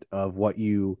gauntlet of what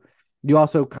you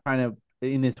also kind of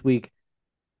in this week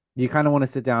you kind of want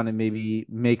to sit down and maybe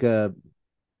make a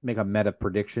meta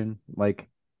prediction, like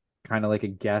kind of like a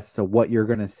guess of what you're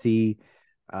gonna see,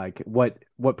 what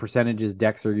percentages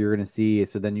decks are you're gonna see.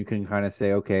 So then you can kind of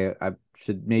say, okay, I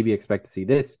should maybe expect to see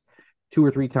this 2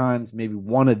 or 3 times, maybe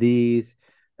one of these.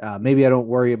 Maybe I don't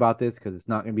worry about this because it's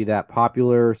not going to be that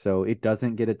popular, so it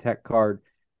doesn't get a tech card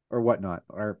or whatnot.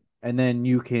 And then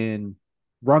you can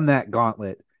run that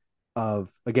gauntlet of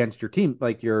against your team,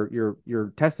 like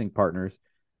your testing partners,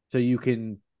 so you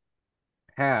can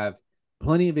have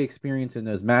plenty of experience in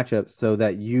those matchups, so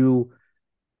that you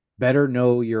better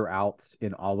know your outs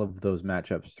in all of those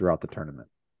matchups throughout the tournament.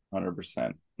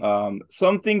 100%.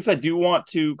 Some things I do want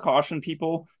to caution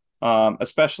people,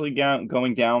 especially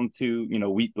going down to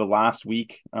the last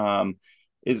week,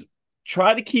 is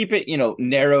try to keep it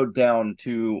narrowed down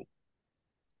to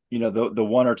the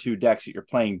one or two decks that you're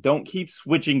playing. Don't keep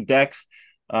switching decks.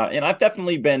 And I've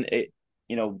definitely been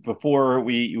before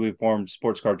we formed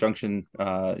Sports Card Junction,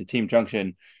 Team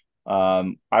Junction.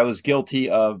 I was guilty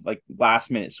of like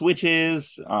last minute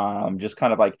switches, just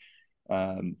kind of like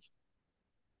um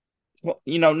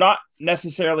not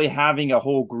necessarily having a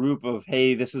whole group of,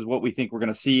 hey, this is what we think we're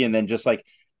going to see, and then just like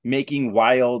making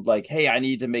wild, like, hey, I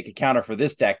need to make a counter for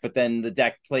this deck, but then the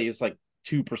deck plays like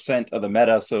 2% of the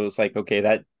meta, so it's like, okay,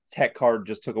 that tech card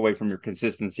just took away from your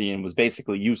consistency and was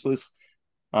basically useless.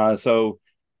 So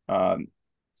yeah,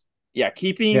 Yeah,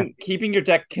 keeping your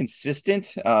deck consistent,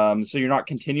 so you're not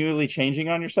continually changing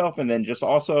on yourself, and then just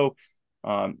also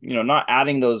not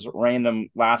adding those random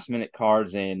last minute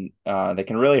cards in that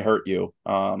can really hurt you.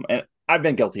 And I've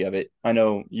been guilty of it. I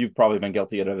know you've probably been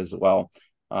guilty of it as well.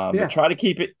 But yeah. try to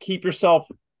keep yourself,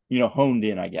 honed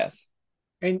in, I guess.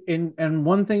 And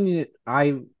one thing that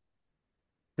I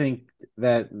think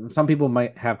that some people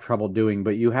might have trouble doing,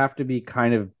 but you have to be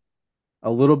kind of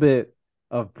a little bit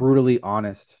of brutally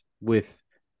honest with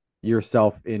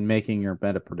yourself in making your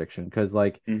meta prediction, because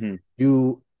like Mm-hmm.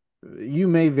 you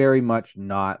may very much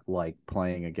not like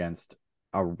playing against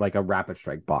a rapid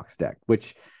strike box deck,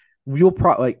 which you'll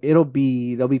probably like there'll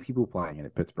be people playing it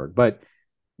at Pittsburgh, but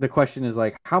the question is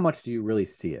like how much do you really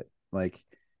see it? Like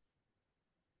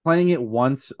playing it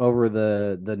once over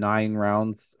the 9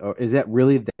 rounds, or is that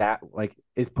really that like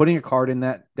is putting a card in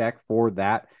that deck for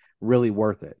that really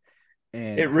worth it?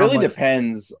 And It how really much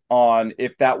depends on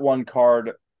if that one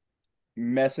card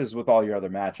messes with all your other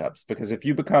matchups, because if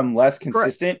you become less correct.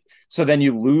 consistent, so then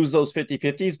you lose those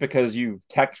 50-50s because you've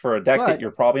teched for a deck that But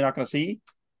you're probably not going to see.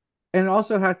 and it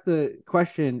also has the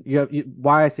question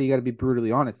why I say you got to be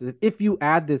brutally honest is if you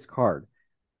add this card,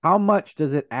 how much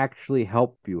does it actually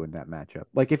help you in that matchup?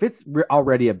 Like if it's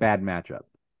already a bad matchup,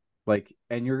 like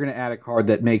and you're gonna add a card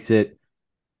that makes it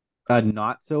a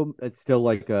not so it's still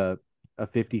like a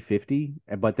 50-50,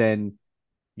 but then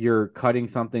you're cutting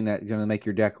something that's going to make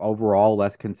your deck overall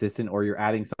less consistent, or you're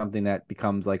adding something that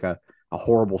becomes like a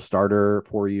horrible starter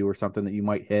for you or something that you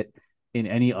might hit in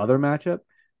any other matchup.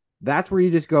 That's where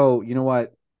you just go, you know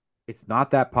what? It's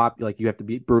not that popular. Like you have to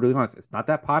be brutally honest. It's not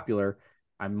that popular.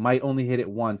 I might only hit it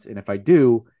once. And if I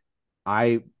do,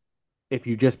 I if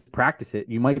you just practice it,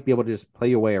 you might be able to just play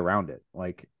your way around it,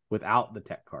 like without the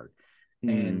tech card. Hmm.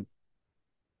 And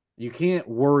you can't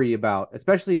worry about,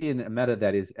 especially in a meta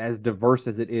that is as diverse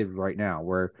as it is right now,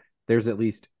 where there's at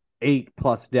least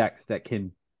 8+ decks that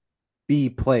can be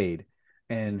played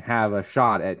and have a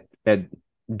shot at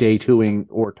day twoing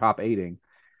or top eighting.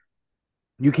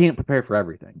 You can't prepare for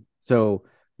everything. So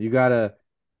you gotta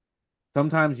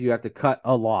sometimes you have to cut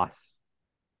a loss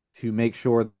to make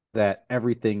sure that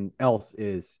everything else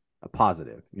is a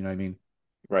positive. You know what I mean?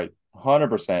 Right.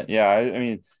 100%. Yeah. I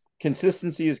mean,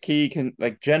 consistency is key.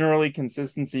 Generally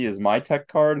consistency is my tech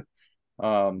card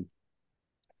um,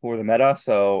 for the meta.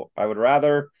 So I would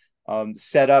rather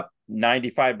set up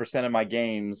 95% of my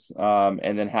games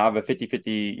and then have a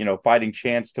 50-50, fighting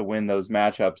chance to win those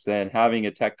matchups than having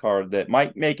a tech card that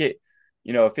might make it,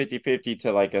 a 50-50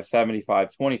 to like a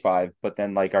 75-25, but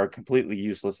then like are completely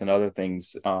useless in other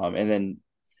things. And then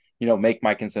make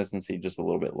my consistency just a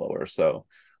little bit lower. So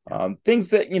things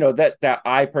that that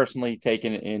I personally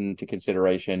taken into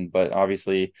consideration, but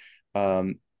obviously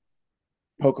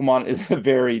Pokemon is a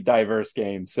very diverse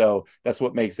game, so that's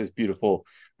what makes this beautiful.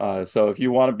 So if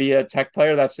you want to be a tech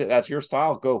player, that's it. That's your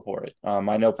style. Go for it.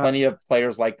 I know Uh, plenty of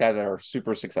players like that are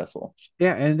super successful.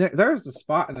 yeah, and there's a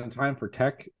spot and a time for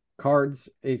tech cards.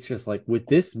 It's just like with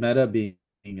this meta being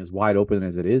as wide open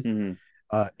as it is,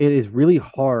 Mm-hmm. it is really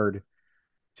hard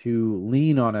to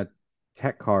lean on a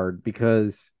tech card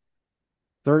because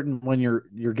certain when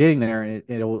you're getting there,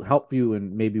 it'll help you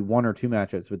in maybe one or two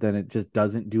matchups, but then it just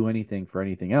doesn't do anything for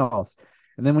anything else.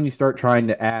 And then when you start trying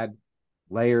to add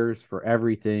layers for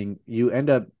everything, you end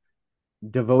up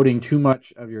devoting too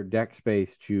much of your deck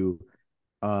space to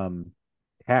um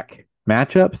tech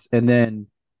matchups, and then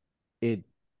it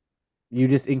you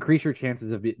just increase your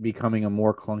chances of it becoming a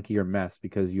more clunkier mess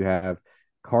because you have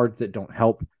cards that don't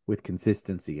help with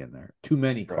consistency in there. Too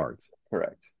many Correct. cards.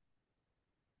 Correct.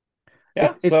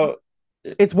 Yeah. It's So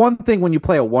it's one thing when you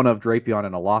play a one of Drapion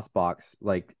in a lost box,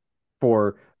 like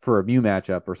for a Mew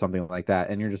matchup or something like that,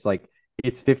 and you're just like,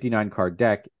 it's 59 card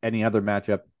deck. Any other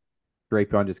matchup,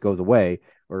 Drapion just goes away,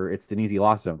 or it's an easy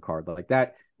lost zone card. Like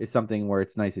that is something where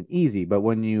it's nice and easy. But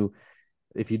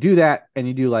if you do that and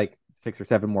you do like 6 or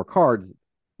 7 more cards,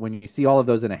 when you see all of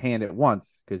those in a hand at once,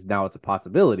 because now it's a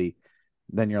possibility,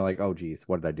 then you're like, oh geez,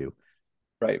 what did I do?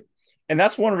 right. And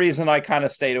that's one reason I kind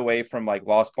of stayed away from like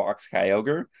Lost Box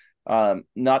Kyogre.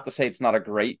 Not to say it's not a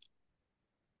great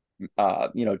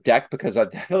deck because I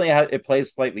definitely it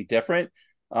plays slightly different.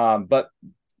 But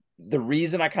the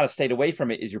reason I kind of stayed away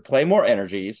from it is you play more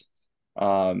energies.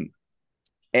 And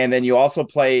then you also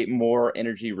play more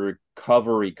energy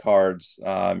recovery cards,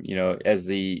 as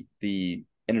the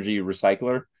energy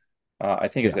recycler. I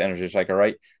think it's Yeah. the energy recycler,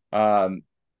 right?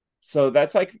 So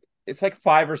that's like it's like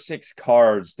 5 or 6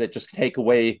 cards that just take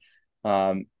away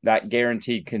that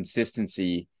guaranteed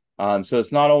consistency. So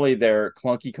it's not only their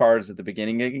clunky cards at the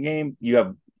beginning of the game, you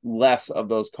have less of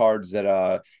those cards that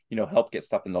help get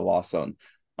stuff in the lost zone.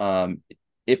 Um,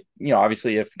 if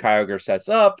obviously if Kyogre sets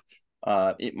up,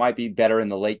 it might be better in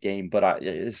the late game, but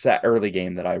it's that early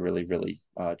game that I really really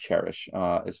cherish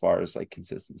as far as like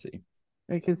consistency.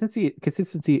 And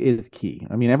consistency is key.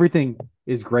 I mean, everything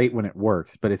is great when it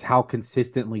works, but it's how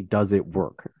consistently does it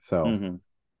work. So, Mm-hmm.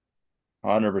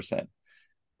 100%.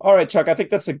 All right, Chuck, I think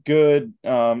that's a good,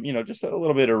 just a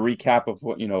little bit of recap of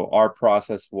what, our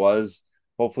process was.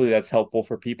 Hopefully that's helpful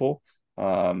for people.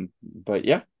 But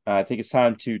yeah, I think it's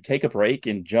time to take a break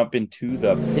and jump into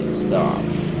the pit stop.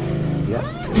 yeah,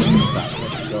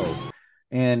 let's go.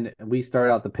 And we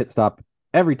start out the pit stop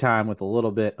every time with a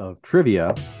little bit of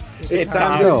trivia. It's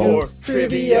time So, for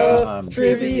trivia.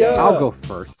 Trivia. I'll go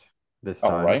first this All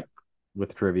time right.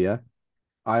 with trivia.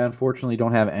 I unfortunately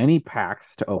don't have any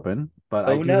packs to open, but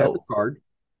I Oh do have no. a card.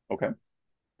 Okay.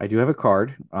 I do have a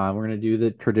card. We're gonna do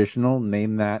the traditional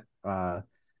name that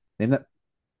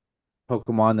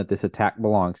Pokemon that this attack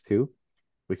belongs to,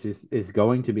 which is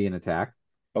going to be an attack.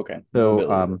 Okay. No So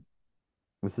ability.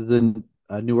 this is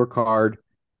a newer card.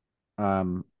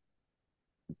 Um,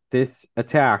 this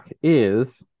attack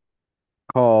is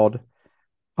called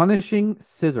Punishing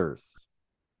Scissors.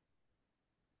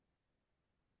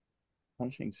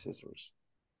 Punching scissors.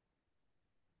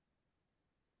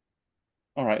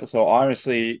 All right. So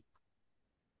honestly,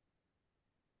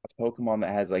 a Pokemon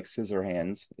that has like scissor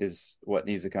hands is what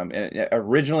needs to come. And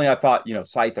originally I thought,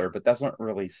 Scyther, but that's not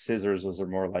really scissors. Those are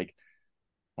more like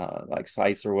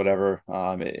scythes or whatever.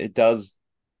 It does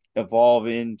evolve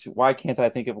into. Why can't I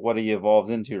think of what he evolves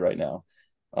into right now?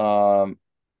 Um,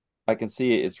 I can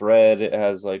see it. It's red. It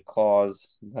has like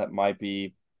claws. That might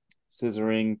be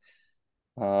scissoring.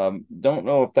 Don't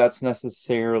know if that's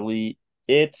necessarily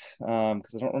it.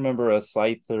 Because I don't remember a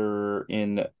Scyther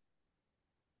in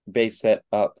base set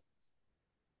up.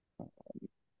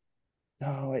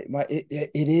 No,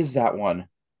 it is that one.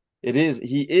 It is.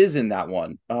 He is in that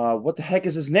one. What the heck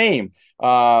is his name?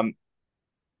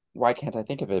 Why can't I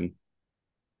think of him?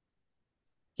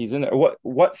 He's in there.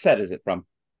 What set is it from?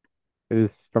 It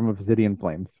is from Obsidian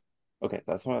Flames. Okay,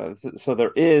 that's one. So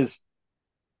there is.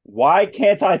 Why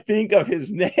can't I think of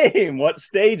his name? What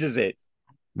stage is it?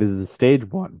 This is stage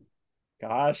one.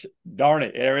 Gosh darn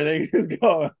it! Everything is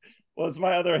going. What's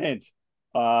my other hint?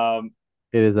 Um,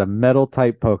 It is a metal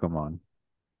type Pokemon.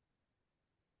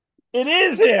 it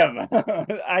is him.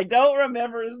 I don't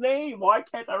remember his name. Why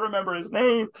can't I remember his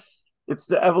name? It's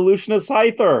the evolution of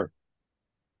Scyther.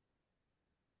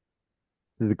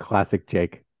 This is a classic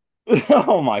Jake.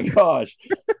 Oh my gosh!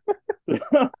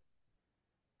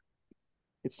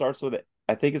 It starts with it.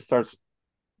 I think it starts.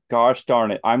 Gosh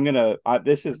darn it!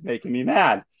 This is making me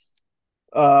mad.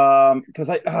 Because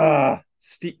not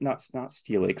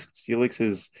Steelix. Steelix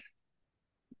is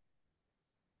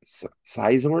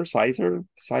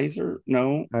Sizer.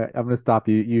 No. I'm gonna stop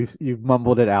you. You've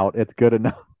mumbled it out. It's good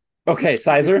enough. Okay,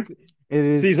 Sizer. It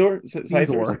is Caesar.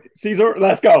 Caesar. Caesar.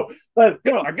 Let's go. Let's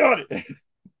go. I got it.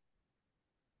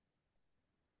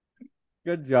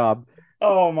 Good job.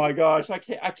 Oh my gosh! I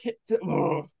can't.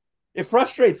 Ugh. It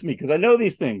frustrates me because I know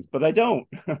these things, but I don't.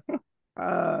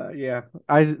 Yeah.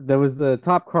 I That was the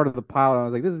top card of the pile, and I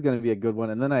was like, this is gonna be a good one.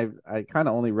 And then I kind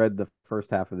of only read the first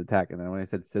half of the deck, and then when I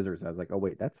said scissors, I was like, oh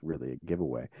wait, that's really a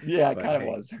giveaway. Yeah, it But kind of hey.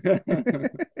 was.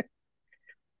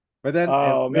 But then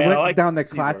Oh it man, I went like down the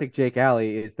Caesar. classic Jake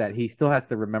Alley is that he still has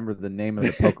to remember the name of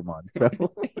the Pokemon. So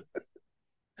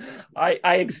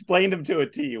I explained him to a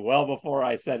T well before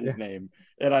I said yeah. his name,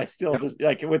 and I still just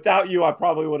like without you, I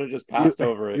probably would have just You passed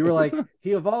over you it. were like,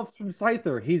 he evolves from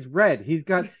Scyther. He's red. He's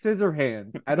got scissor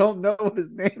hands. I don't know what his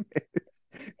name is.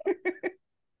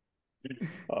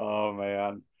 Oh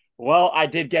man. Well, I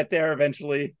did get there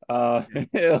eventually. A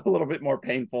little bit more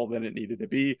painful than it needed to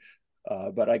be,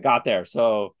 but I got there.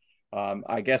 So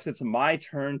I guess it's my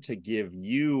turn to give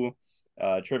you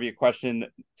a trivia question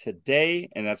today,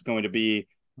 and that's going to be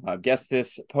guess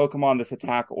this Pokemon this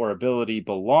attack or ability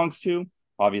belongs to.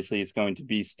 Obviously, it's going to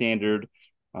be standard.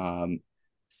 Um,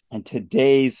 and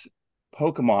today's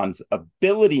Pokemon's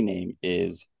ability name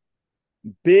is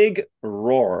Big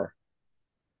Roar.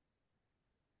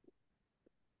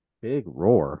 Big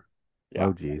roar. Yeah.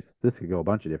 Oh geez, this could go a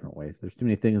bunch of different ways. There's too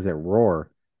many things that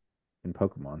roar in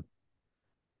Pokemon.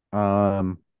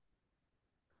 Um,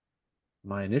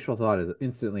 my initial thought is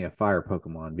instantly a fire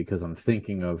Pokemon because I'm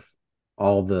thinking of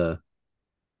all the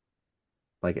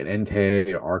like an Entei,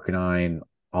 Arcanine,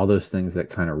 all those things that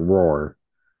kind of roar.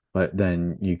 But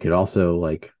then you could also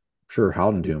like, sure,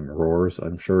 Houndoom roars.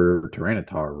 I'm sure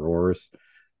Tyranitar roars.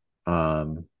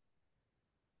 Um,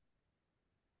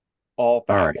 All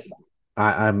all right. facts.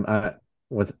 I'm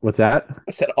what's that?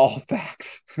 I said all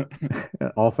facts.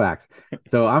 All facts.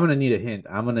 So I'm gonna need a hint.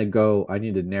 I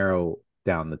need to narrow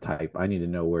down the type. I need to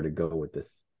know where to go with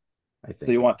this, I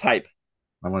So you think. want type?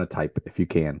 I want to type if you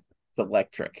can. It's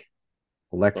electric.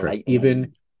 Electric. Lightning.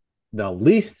 Even the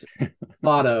least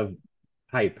thought of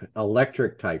type,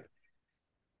 electric type.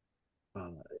 Uh,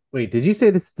 Wait, did you say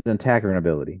this is an attack or an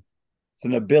ability? It's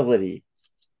an ability.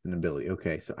 An ability.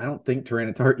 Okay, so I don't think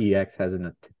Tyranitar EX has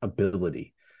an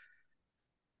ability.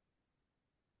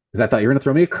 Because I thought you were going to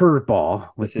throw me a curveball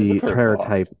with This is a the Tyranitar curveball.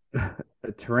 type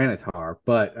Tyranitar.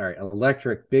 But all right,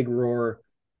 electric, big roar.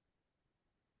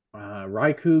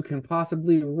 Raikou can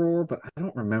possibly roar, but I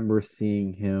don't remember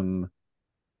seeing him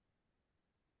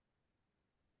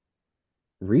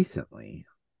recently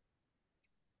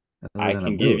other I than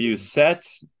can give you ability. set,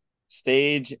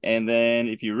 stage, and then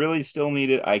if you really still need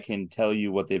it, I can tell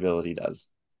you what the ability does.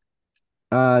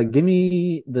 Give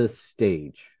me the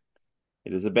stage.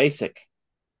 It is a basic.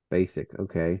 Basic,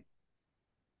 okay.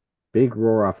 Big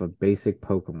roar off of basic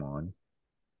Pokemon.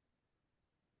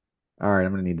 All right,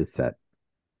 I'm gonna need the set.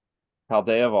 How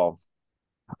they evolved.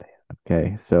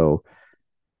 Okay, so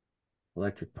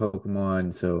electric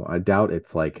Pokemon. So I doubt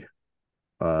it's like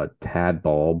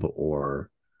Tadbulb or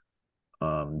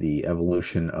the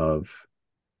evolution of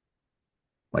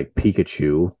like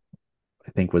Pikachu.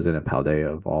 I think was in a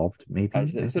Paldea evolved, I maybe.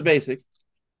 said it's a basic.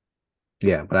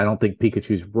 Yeah, but I don't think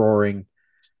Pikachu's roaring.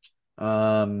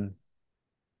 Um,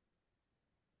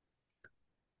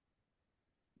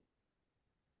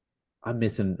 I'm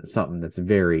missing something that's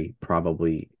very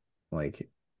probably like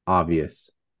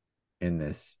obvious in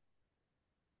this.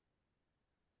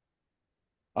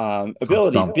 I'm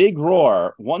Ability stumped. Big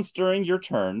Roar. Once during your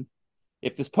turn,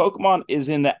 if this Pokemon is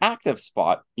in the active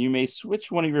spot, you may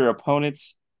switch one of your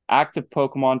opponent's active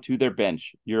Pokemon to their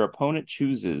bench. Your opponent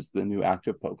chooses the new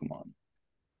active Pokemon.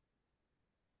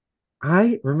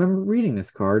 I remember reading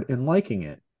this card and liking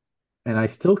it, and I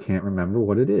still can't remember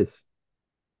what it is.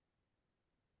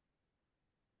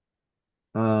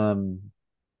 Um,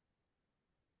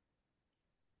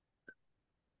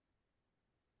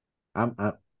 I'm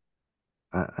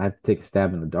I have to take a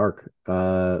stab in the dark.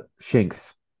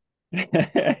 Shinx.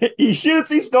 He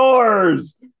shoots, he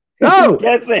scores. He No,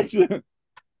 gets it.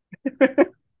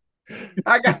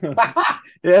 I got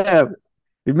yeah.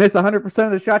 You miss 100%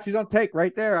 of the shots you don't take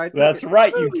right there. I took That's it.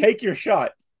 right. You take your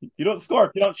shot. You don't score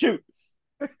if you don't shoot.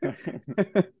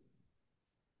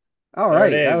 All There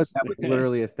it right, that was is. that was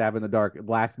literally a stab in the dark.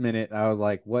 Last minute, I was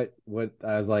like, "What? What?"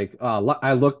 I was like,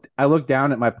 I looked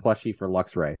down at my plushie for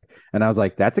Luxray, and I was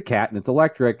like, "That's a cat, and it's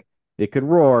electric. It could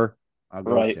roar. I'll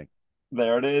go with Right. Shink."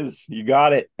 There it is. You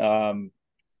got it.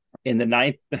 In the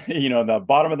ninth, the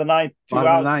bottom of the ninth, two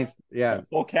Bottom of the ninth, outs, yeah,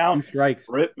 full two count. strikes.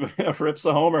 Rip rips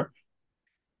a homer.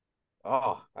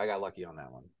 Oh, I got lucky on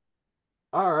that one.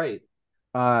 All right,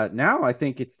 now I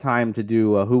think it's time to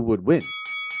do who would win.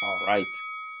 All right.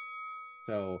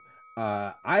 So,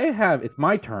 it's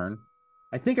my turn.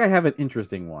 I think I have an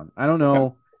interesting one. I don't Okay.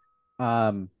 know.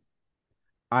 Um,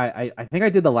 I think I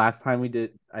did the last time we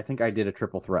did. I think I did a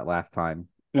triple threat last time.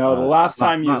 No, the last Not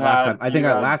time not last time. I think you I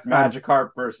had last time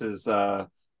Magikarp versus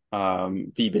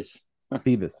Phoebus.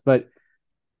 Phoebus, but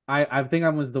I think I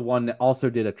was the one that also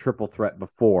did a triple threat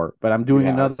before. But I'm You doing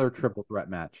have. another triple threat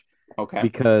match Okay.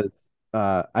 because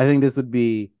I think this would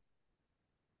be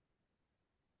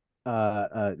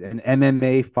an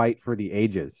MMA fight for the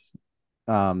ages.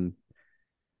 Um,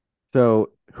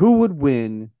 so who would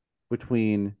win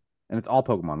between, and it's all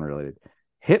Pokemon related,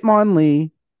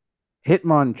 Hitmonlee,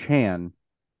 Hitmonchan,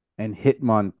 and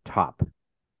Hitmontop?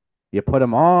 You put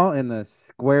them all in the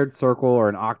squared circle or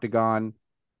an octagon,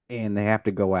 and they have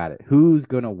to go at it. Who's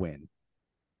gonna win?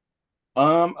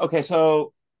 Okay,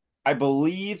 so I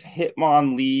believe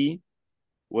Hitmonlee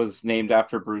was named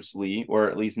after Bruce Lee, or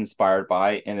at least inspired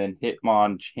by, and then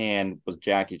Hitmonchan was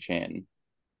Jackie Chan.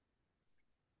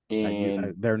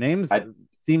 And Their names I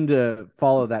seem to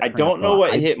follow that I train of don't know thought.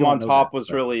 what I don't know that, Hitmontop was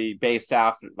but really based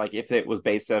after, like if it was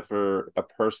based after a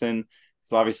person.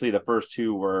 So obviously the first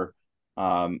two were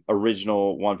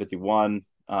original 151.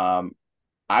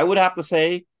 I would have to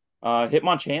say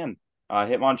Hitmonchan.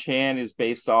 Hitmonchan is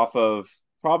based off of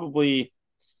probably,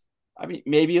 I mean,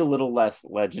 maybe a little less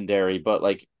legendary, but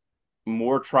like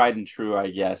more tried and true, I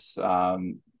guess.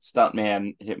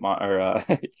 Stuntman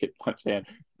Hitmonchan,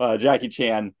 Jackie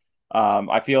Chan.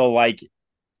 I feel like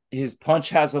his punch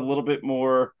has a little bit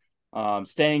more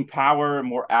staying power,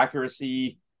 more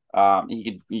accuracy.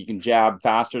 He can jab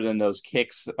faster than those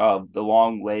kicks of the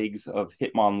long legs of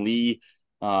Hitmonlee.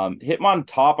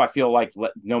 Hitmontop, I feel like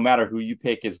no matter who you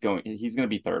pick he's going to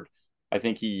be third. I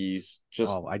think he's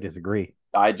just. oh, I disagree.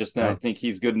 I just I, don't think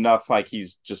he's good enough. Like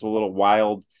he's just a little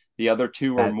wild. The other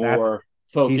two are that's more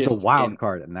he's the focused wild in.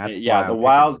 card, and that's Yeah, why the I'm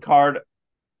picking wild him. card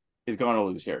is going to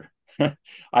lose here.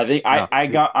 I think No,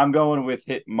 I'm going with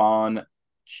Hitmon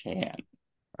Chan.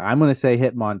 I'm gonna say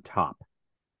Hitmontop.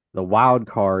 The wild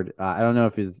card. I don't know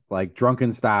if he's like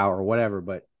drunken style or whatever,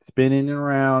 but spinning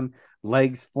around,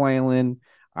 legs flailing.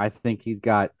 I think he's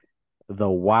got the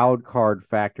wild card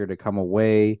factor to come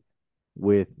away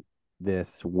with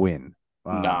this win.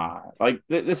 Nah, like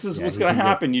this is Yeah, what's he gonna can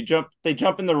just. happen. They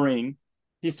jump in the ring.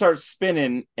 He starts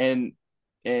spinning, and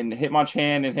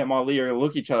Hitmonchan and Hitmonlee are gonna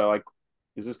look at each other like,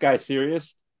 "Is this guy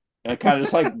serious?" And I kind of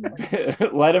just like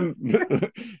let him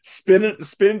spin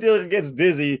until he gets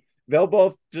dizzy. They'll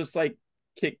both just like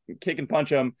kick and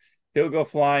punch him. He'll go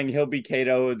flying. He'll be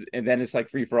KO'd, and then it's like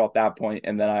free for all at that point.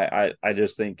 And then I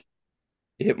just think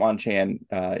Hitmonchan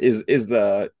is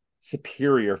the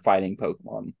superior fighting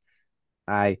Pokemon.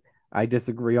 I I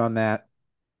disagree on that.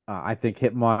 I think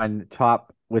Hitmontop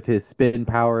with his spin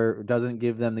power doesn't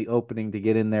give them the opening to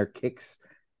get in their kicks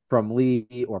from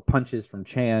Lee or punches from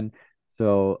Chan.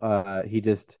 So he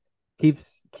just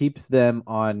keeps them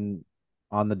on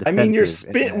the I mean, you're defensive,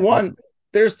 and spin one.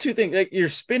 There's two things. Like you're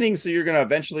spinning, so you're gonna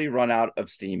eventually run out of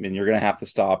steam, and you're gonna have to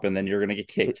stop, and then you're gonna get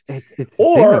kicked. it's the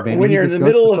thing though, Or maybe when he you're in just the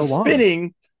goes for middle so of long.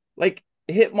 spinning, like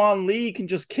Hitmonlee can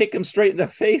just kick him straight in the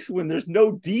face when there's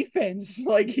no defense.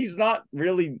 Like he's not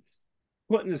really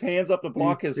putting his hands up to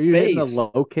block Are his you hitting the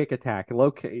face. low kick attack,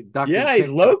 low kick, ducking Yeah, he's kick,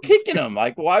 low ducking kicking kick? him.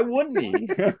 Like why wouldn't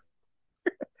he?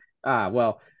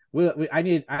 Well, I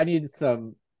need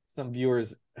some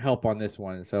viewers help on this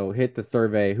one. So hit the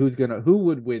survey. Who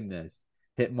would win this?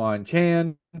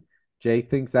 Hitmonchan. Jay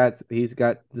thinks that he's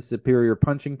got the superior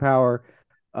punching power,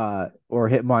 or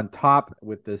Hitmontop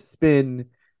with the spin,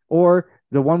 or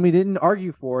the one we didn't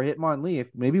argue for, Hitmonlee. If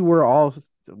maybe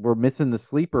we're missing the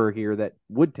sleeper here that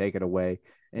would take it away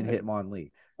in Right.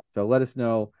 Hitmonlee. So let us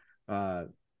know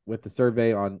with the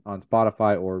survey on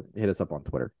Spotify or hit us up on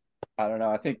Twitter. I don't know.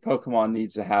 I think Pokemon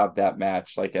needs to have that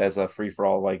match like as a free for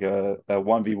all, like a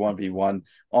 1v1v1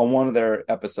 on one of their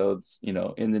episodes,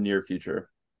 in the near future.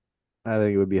 I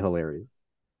think it would be hilarious.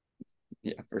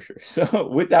 Yeah, for sure. So,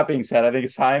 with that being said, I think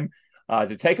it's time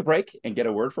to take a break and get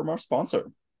a word from our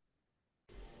sponsor.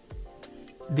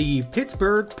 The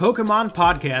Pittsburgh Pokemon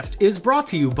Podcast is brought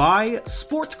to you by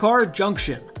Sports Card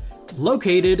Junction.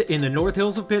 Located in the North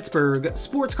Hills of Pittsburgh,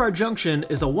 Sports Card Junction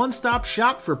is a one-stop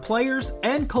shop for players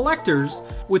and collectors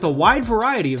with a wide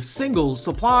variety of singles,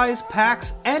 supplies,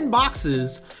 packs, and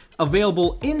boxes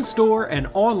available in-store and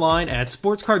online at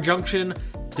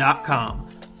sportscardjunction.com.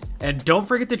 And don't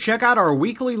forget to check out our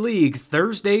weekly league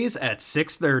Thursdays at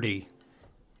 6:30.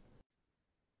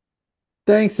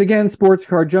 Thanks again, Sports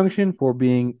Card Junction, for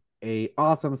being a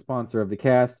awesome sponsor of the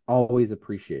cast. Always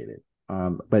appreciate it.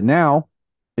 But now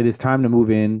it is time to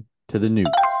move in to the news.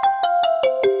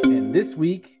 And this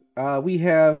week we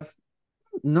have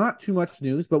not too much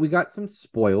news, but we got some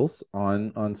spoils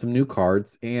on some new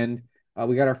cards, and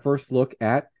we got our first look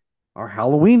at our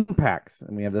Halloween packs,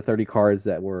 and we have the 30 cards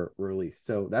that were released.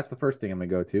 So that's the first thing I'm gonna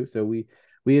go to. So we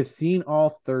have seen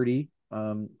all 30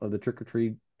 of the trick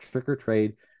or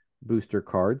trade booster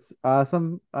cards.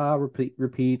 Some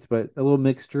repeats, but a little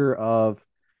mixture of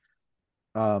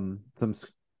some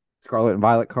Scarlet and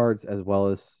Violet cards, as well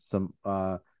as some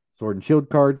Sword and Shield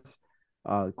cards.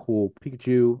 Cool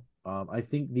Pikachu. I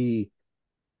think the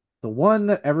one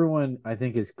that everyone I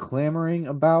think is clamoring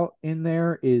about in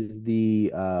there is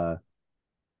the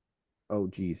oh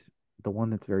geez, the one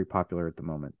that's very popular at the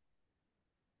moment.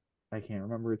 I can't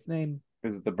remember its name.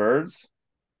 Is it the birds?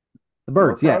 The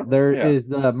birds, yeah. Murkrow? There Yeah. is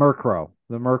the Murkrow.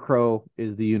 The Murkrow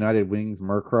is the United Wings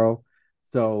Murkrow.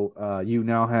 So you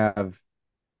now have,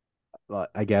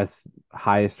 I guess,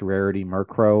 highest rarity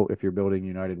Murkrow if you're building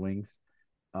United Wings.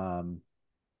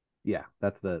 Yeah,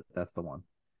 that's the one.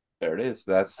 There it is.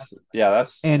 That's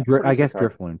And pretty I sick guess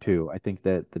card. Drifloon too. I think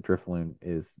that the Drifloon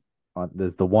is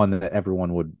the one that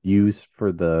everyone would use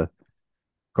for the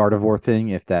Gardevoir thing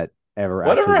if that ever actually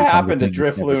Whatever becomes a happened to thing,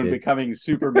 which never Drifloon did. becoming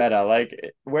super meta?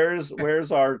 Like, where's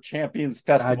our Champions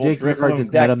Festival JKR Drifloon just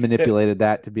meta deck? That manipulated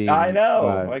that to I being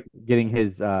know. Like, getting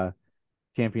his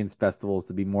Champions festivals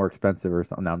to be more expensive or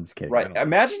something. No, I'm just kidding. I right. don't know.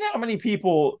 Imagine how many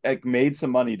people like made some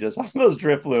money just off those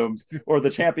Driflooms or the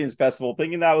Champions Festival,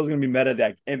 thinking that was going to be meta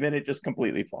deck, and then it just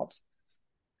completely flops.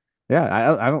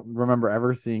 Yeah, I don't remember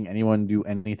ever seeing anyone do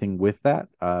anything with that.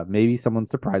 Maybe someone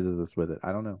surprises us with it.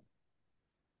 I don't know.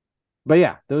 But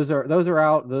yeah, those are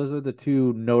out. Those are the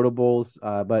two notables.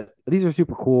 But these are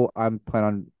super cool. I'm planning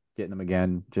on getting them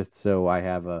again just so I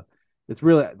have a. It's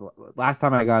really last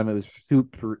time I got them, it was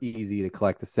super easy to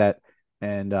collect a set,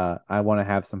 and I want to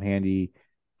have some handy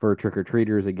for trick or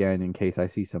treaters again in case I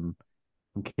see some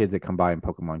kids that come by in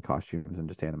Pokemon costumes and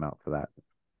just hand them out for that.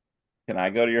 Can I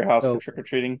go to your house for So trick or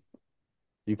treating?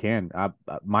 you can.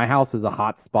 My house is a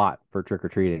hot spot for trick or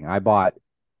treating. I bought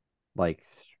like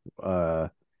uh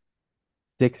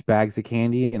 6 bags of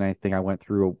candy, and I think I went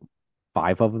through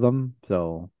 5 of them.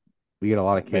 So we get a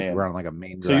lot of kids. We're Man. on like a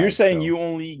main So you're drag. saying So you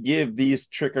only give these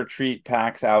trick or treat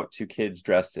packs out to kids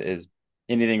dressed as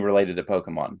anything related to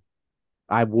Pokemon?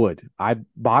 I would. I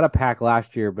bought a pack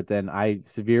last year, but then I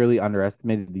severely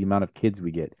underestimated the amount of kids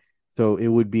we get. So it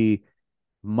would be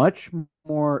much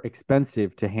more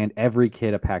expensive to hand every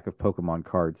kid a pack of Pokemon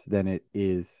cards than it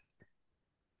is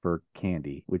for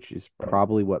candy, which is Right.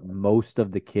 probably what most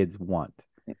of the kids want.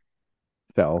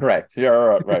 So, Correct. Yeah,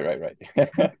 right.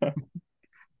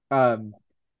 um,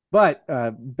 but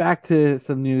back to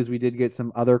some news. We did get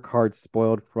some other cards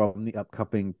spoiled from the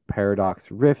upcoming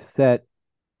Paradox Rift set.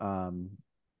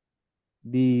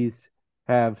 These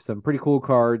have some pretty cool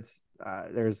cards.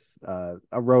 There's a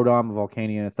Rotom, a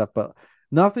Volcanion, and stuff, but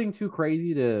nothing too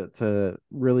crazy to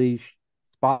really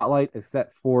spotlight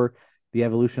except for the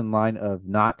evolution line of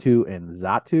Natu and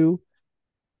Zatu.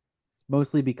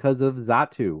 Mostly because of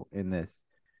Zatu in this.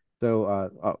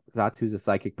 So Zatu's a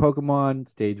psychic Pokemon,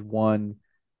 stage 1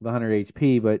 with 100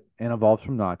 HP, and evolves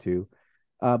from Natu.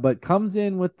 But comes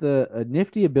in with a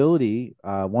nifty ability.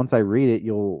 Once I read it,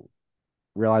 you'll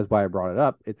realize why I brought it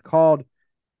up. It's called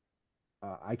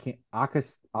I can't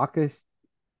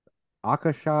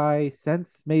Akashai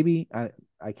Sense, maybe.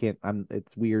 I can't.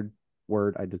 It's weird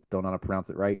word. I just don't know how to pronounce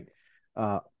it right.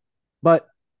 But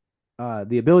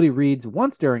the ability reads: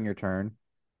 once during your turn,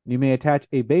 you may attach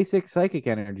a basic psychic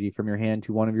energy from your hand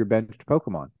to one of your benched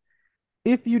Pokemon.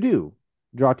 If you do,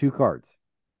 draw 2 cards.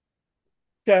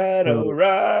 Shadow So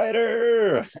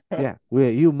Rider. yeah,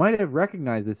 you might have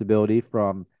recognized this ability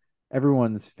from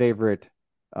everyone's favorite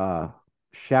uh,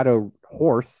 Shadow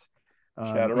Horse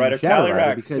Shadow in Rider Shadow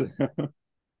Rider Calyrex. because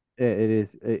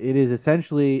it is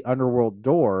essentially Underworld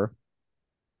Door,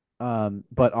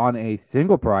 but on a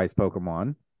single prize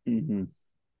Pokemon, hmm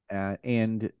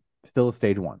and still a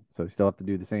stage one. So you still have to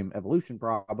do the same evolution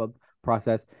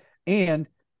process, and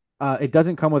it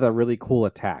doesn't come with a really cool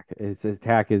attack. His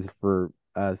attack is for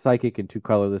Psychic and two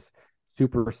colorless,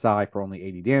 Super Psy for only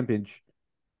 80 damage.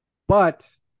 But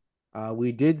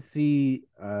we did see,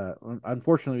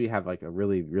 unfortunately, we have like a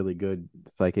really, really good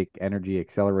psychic energy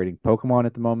accelerating Pokemon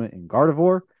at the moment in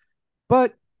Gardevoir,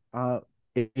 but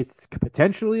it's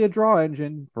potentially a draw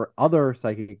engine for other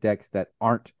psychic decks that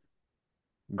aren't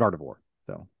Gardevoir.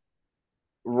 So,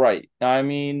 Right. I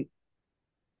mean,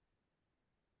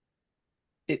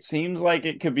 it seems like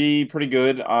it could be pretty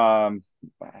good. I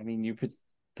mean, you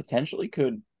potentially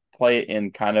could play it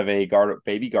in kind of a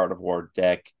baby Gardevoir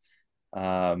deck.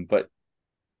 But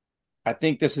I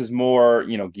think this is more,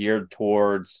 geared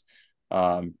towards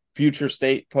future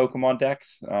state Pokemon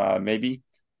decks, maybe,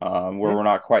 where yeah, we're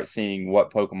not quite seeing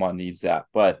what Pokemon needs that.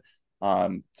 But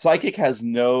Psychic has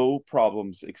no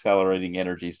problems accelerating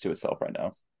energies to itself right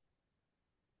now.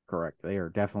 correct. They are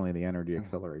definitely the energy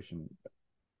acceleration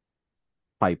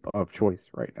type of choice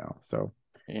right now. And So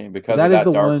because of that is that,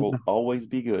 the Dark one. will always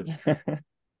be good.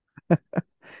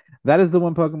 That is the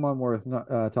one Pokemon worth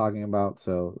talking about.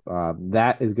 So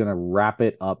that is going to wrap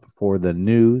it up for the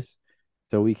news.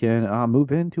 So we can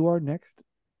move into our next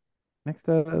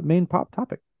main pop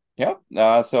topic. Yep.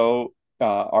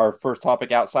 Our first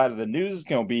topic outside of the news is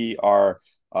going to be our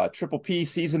Triple P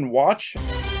season watch,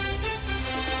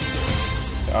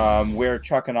 where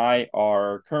Chuck and I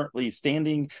are currently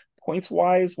standing points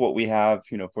wise, what we have,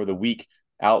 for the week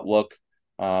outlook,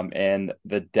 and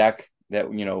the deck that,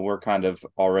 we're kind of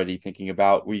already thinking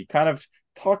about. We kind of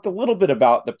talked a little bit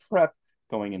about the prep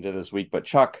going into this week, but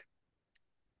Chuck,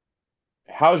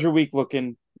 how's your week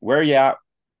looking? Where you at?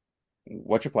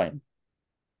 What you playing?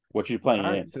 What you playing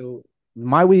All right. in? So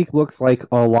my week looks like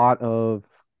a lot of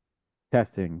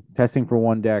testing for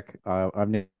one deck. I've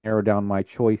narrowed down my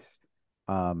choice.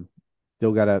 Um,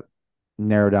 Still got to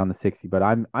narrow down the 60, but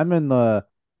I'm in the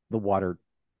water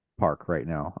park right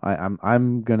now.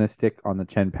 I'm gonna stick on the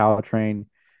Chen Pao train.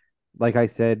 Like I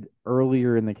said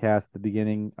earlier in the cast, the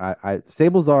beginning, I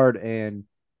Sablezard and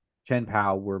Chen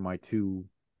Pao were my two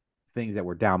things that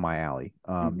were down my alley.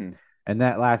 Mm-hmm. And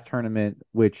that last tournament,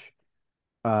 which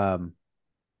um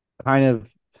kind of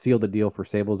sealed the deal for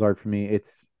Sablezard for me.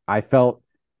 I felt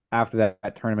after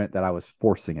that tournament that I was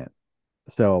forcing it.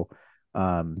 So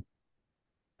um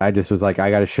I just was like,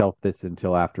 I gotta shelf this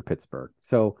until after Pittsburgh.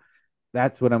 So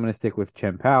that's what I'm gonna stick with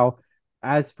Chen Pao.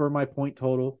 As for my point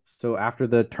total, so after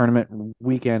the tournament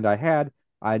weekend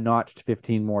I notched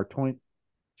 15 more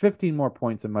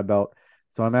points in my belt.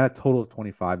 So I'm at a total of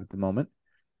 25 at the moment.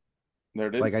 There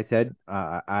it Like is. I said,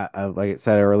 like I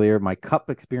said earlier, my cup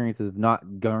experience is not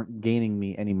gaining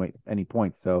me any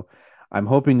points. So I'm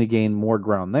hoping to gain more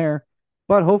ground there.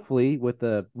 But hopefully, with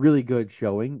a really good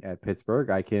showing at Pittsburgh,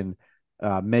 I can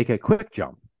make a quick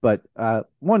jump. But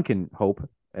one can hope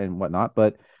and whatnot.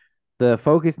 But the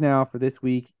focus now for this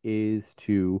week is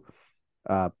to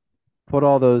uh, put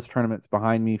all those tournaments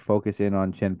behind me, focus in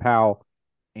on Chen Pao,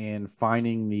 and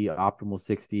finding the optimal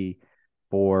 60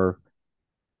 for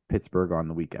Pittsburgh on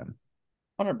the weekend.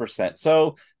 100%.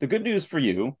 So the good news for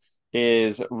you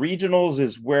is regionals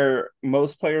is where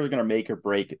most players are going to make or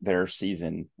break their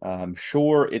season.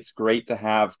 Sure, it's great to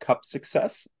have cup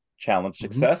success, challenge Mm-hmm.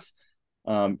 success.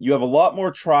 You have a lot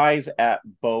more tries at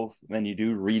both than you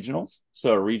do regionals.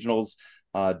 So regionals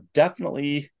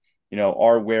definitely,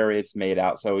 are where it's made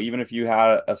out. So even if you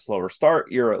had a slower start,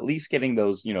 you're at least getting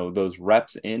those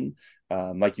reps in.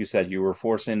 Like you said, you were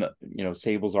forcing,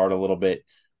 Sablezard a little bit.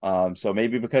 So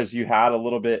maybe because you had a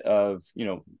little bit of,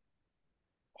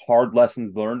 hard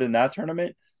lessons learned in that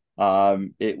tournament,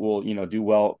 it will, do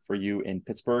well for you in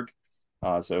Pittsburgh.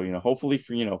 So, hopefully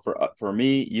for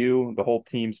me, you, the whole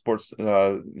team sports,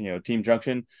 team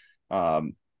junction,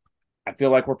 I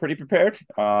feel like we're pretty prepared.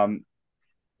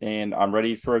 And I'm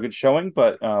ready for a good showing.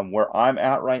 But where I'm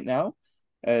at right now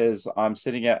is I'm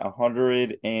sitting at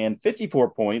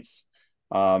 154 points.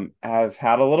 I've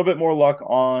had a little bit more luck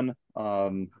on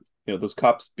those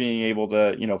cups being able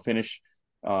to finish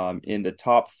in the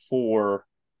top four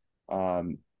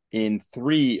in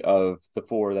three of the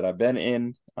four that I've been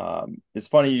in. It's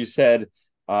funny you said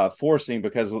forcing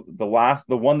because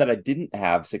the one that I didn't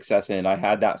have success in, I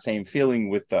had that same feeling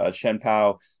with Shen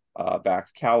Pao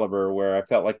Back's caliber, where I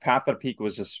felt like Path of the Peak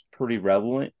was just pretty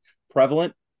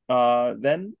prevalent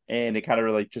then, and it kind of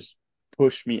really just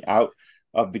pushed me out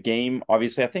of the game.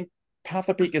 Obviously, I think Path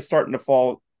of the Peak is starting to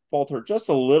falter just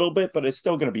a little bit, but it's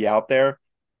still going to be out there.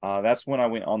 That's when I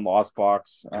went on Lost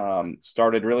Box,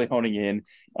 started really honing in.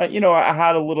 I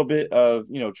had a little bit of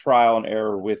trial and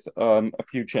error with a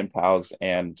few Chen Paos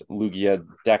and Lugia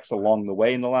decks along the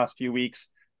way in the last few weeks.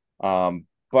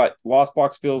 But Lost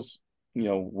Box feels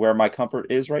where my comfort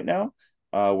is right now,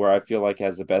 where I feel like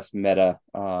has the best meta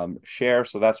share.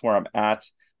 So that's where I'm at.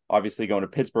 Obviously, going to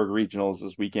Pittsburgh regionals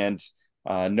this weekend.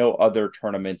 No other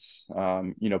tournaments,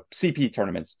 CP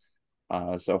tournaments.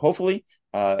 So hopefully,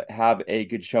 have a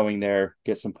good showing there,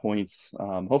 get some points.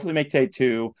 Hopefully, make day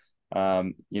two.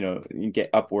 Get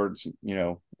upwards.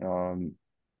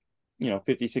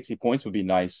 50, 60 points would be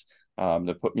nice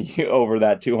to put me over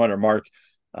that 200 mark.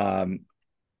 And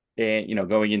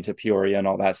going into Peoria and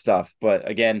all that stuff. But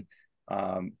again,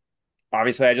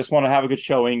 obviously, I just want to have a good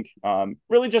showing.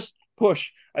 Really, just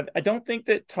push. I don't think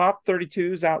that top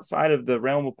 32 is outside of the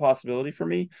realm of possibility for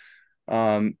me.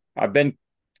 I've been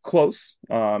close.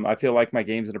 I feel like my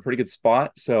game's in a pretty good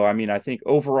spot. So, I mean, I think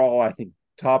overall, I think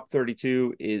top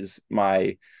 32 is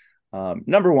my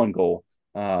number one goal.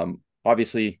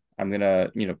 Obviously, I'm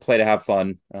gonna play to have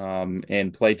fun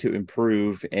and play to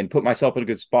improve and put myself in a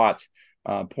good spot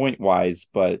point wise.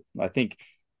 But I think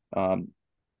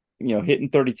hitting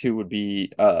 32 would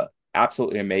be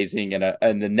absolutely amazing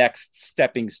and the next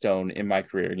stepping stone in my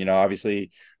career.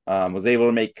 Obviously was able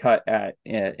to make cut at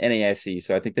NAIC,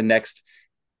 so I think the next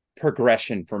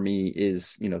progression for me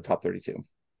is top 32.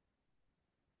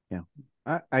 Yeah,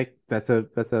 I that's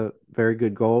a very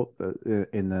good goal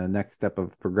in the next step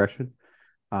of progression.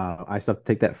 I still have to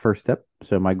take that first step.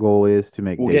 So my goal is to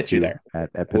make We'll day get you two there.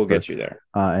 at Pittsburgh. We'll get you there.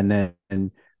 And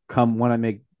then come when I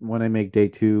make day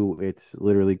two, it's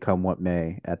literally come what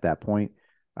may. At that point,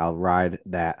 I'll ride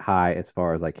that high as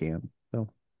far as I can. So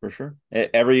for sure,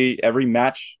 every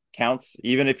match counts,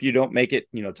 even if you don't make it,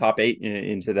 top eight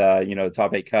into the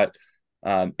top eight cut.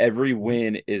 Every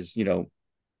win is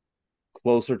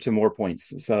closer to more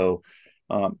points. So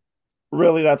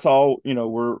really, that's all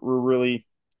we're really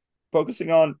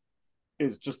focusing on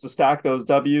is just to stack those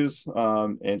W's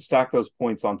and stack those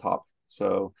points on top.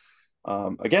 So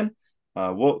again,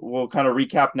 we'll kind of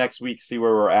recap next week, see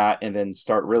where we're at, and then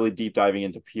start really deep diving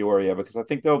into Peoria, because I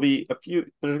think there's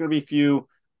going to be a few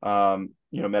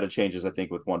meta changes, I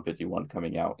think, with 151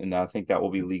 coming out, and I think that will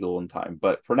be legal in time.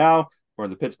 But for now, we're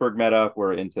in the Pittsburgh meta,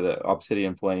 we're into the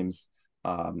Obsidian Flames,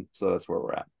 so that's where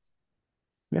we're at.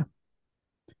 Yeah.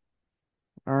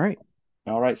 All right.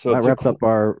 So that wraps up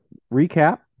our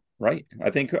recap. Right.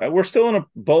 I think we're still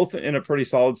both in a pretty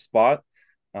solid spot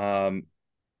to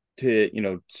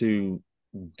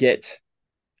get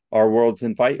our worlds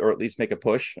in fight, or at least make a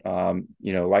push.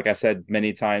 Like I said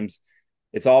many times,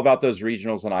 it's all about those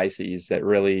regionals and ICs that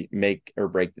really make or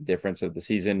break the difference of the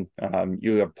season.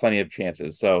 You have plenty of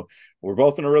chances. So we're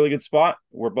both in a really good spot.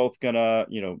 We're both gonna,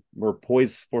 we're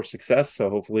poised for success. So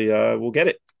hopefully we'll get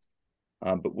it.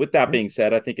 But with that being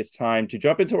said, I think it's time to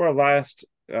jump into our last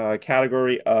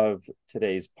category of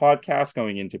today's podcast,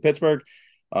 going into Pittsburgh,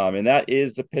 and that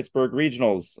is the Pittsburgh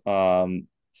Regionals.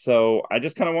 So I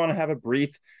just kind of want to have a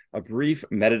brief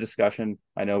meta discussion.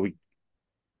 I know we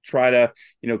try to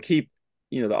keep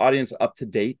the audience up to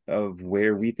date of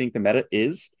where we think the meta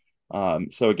is.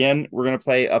 So again, we're going to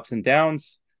play ups and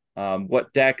downs.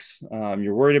 What decks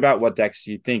you're worried about, what decks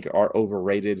you think are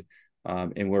overrated,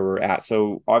 and where we're at.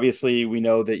 So obviously we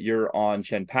know that you're on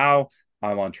Chen Pao,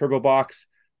 I'm on Turbo Box.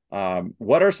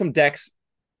 What are some decks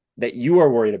that you are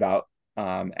worried about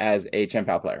as a Chen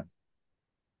Pao player?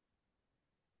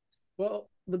 Well,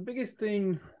 the biggest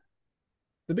thing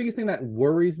that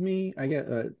worries me, I get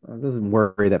doesn't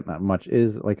worry that much,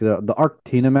 is like the Arc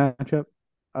Tina matchup.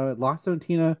 Lost Zone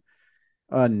Tina,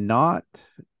 not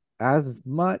as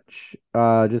much,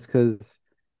 just because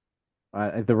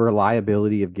the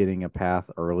reliability of getting a path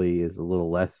early is a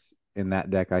little less in that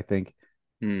deck, I think.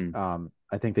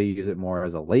 I think they use it more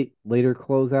as a later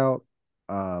closeout.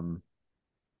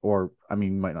 Or I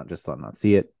mean, you might not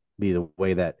see it be the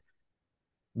way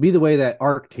that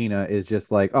Arc Tina is just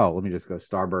like, oh, let me just go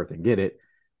Starbirth and get it.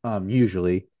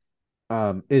 Usually,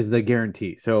 is the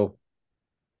guarantee. So,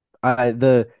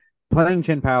 the playing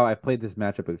Chen Pao, I've played this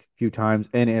matchup a few times,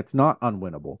 and it's not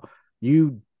unwinnable.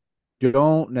 You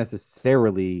don't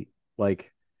necessarily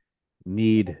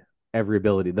need every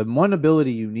ability. The one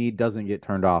ability you need doesn't get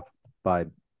turned off by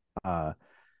Path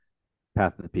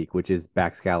of the Peak, which is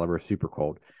Baxcalibur Super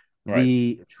Cold. Right.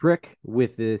 The trick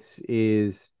with this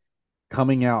is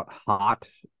coming out hot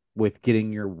with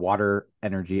getting your water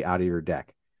energy out of your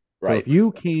deck. So Right. if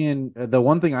you can, the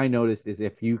one thing I noticed is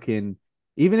if you can,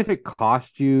 even if it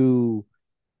costs you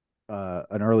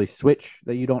an early switch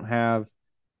that you don't have,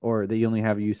 or that you only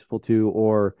have useful to,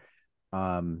 or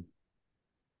um,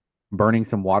 burning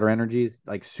some water energies,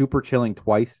 like super chilling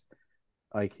twice,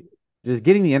 like just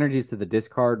getting the energies to the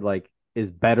discard, like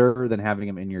is better than having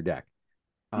them in your deck.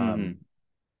 Hmm. Um,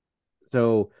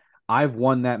 so I've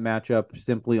won that matchup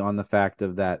simply on the fact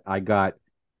of that I got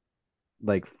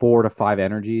like 4 to 5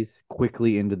 energies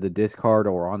quickly into the discard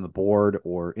or on the board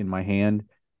or in my hand.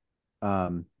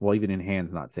 Well, even in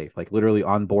hand's not safe. Like literally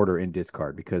on board or in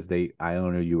discard because I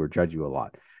don't know you or judge you a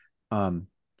lot. Um,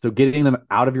 so getting them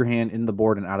out of your hand, in the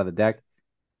board, and out of the deck,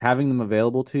 having them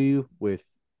available to you with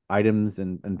items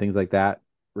and things like that,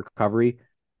 recovery,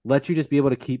 lets you just be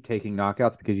able to keep taking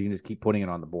knockouts because you can just keep putting it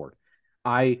on the board.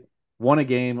 I won a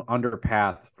game under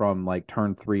path from like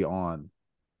turn 3 on,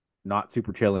 not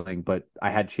super chilling, but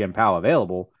I had Chien Pao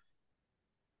available.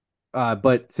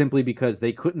 But simply because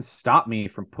they couldn't stop me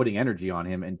from putting energy on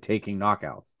him and taking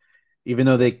knockouts. Even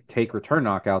though they take return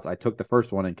knockouts, I took the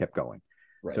first one and kept going.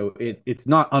 Right. So it's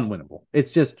not unwinnable.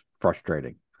 It's just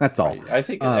frustrating. That's all. Right. I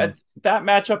think that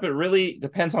matchup, it really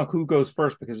depends on who goes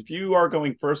first, because if you are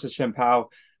going first as Shen Pao,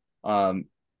 um,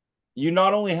 you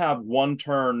not only have one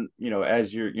turn,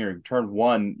 as your turn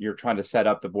one, you're trying to set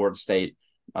up the board state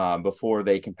before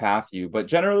they can path you, but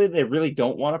generally they really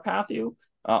don't want to path you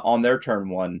on their turn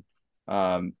one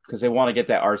because they want to get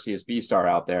that RCSB star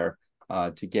out there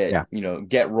to get Yeah.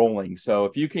 Get rolling. So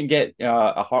if you can get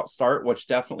a hot start, which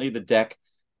definitely the deck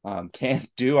can't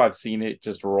do, I've seen it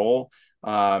just roll.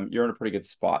 You're in a pretty good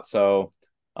spot. So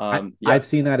yeah. I've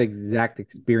seen that exact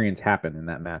experience happen in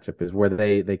that matchup is where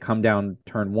they come down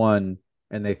turn 1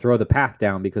 and they throw the path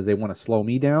down because they want to slow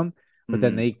me down, but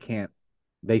then Mhm. they can't.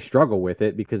 They struggle with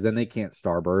it because then they can't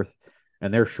Starbirth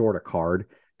and they're short a card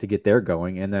to get their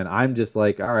going. And then I'm just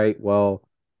like, all right, well,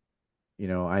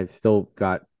 I've still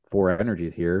got 4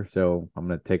 energies here, so I'm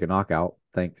gonna take a knockout.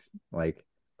 Thanks. Like,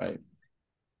 Right.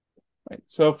 Right.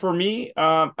 So for me,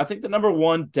 I think the number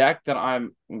one deck that I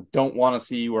don't want to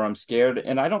see, where I'm scared,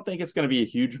 and I don't think it's going to be a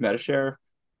huge meta share,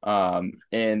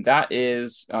 and that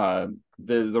is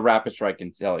the Rapid Strike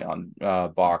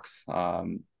Inteleon box.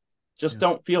 Just yeah.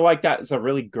 don't feel like that is a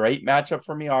really great matchup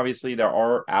for me. Obviously, there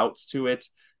are outs to it.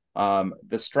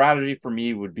 The strategy for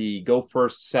me would be go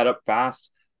first, set up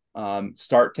fast,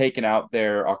 start taking out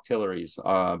their auxiliaries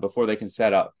before they can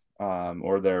set up,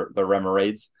 or their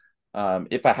Remoraid's.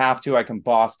 If I have to, I can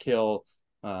boss kill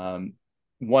one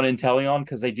Inteleon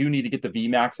because they do need to get the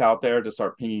VMAX out there to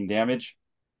start pinging damage.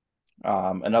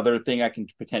 Another thing I can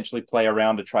potentially play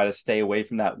around to try to stay away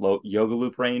from that low Yoga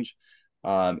Loop range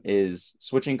is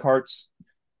switching carts.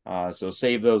 So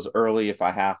save those early if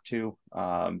I have to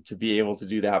be able to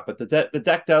do that. But the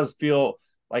deck does feel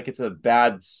like it's a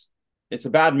bad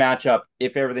matchup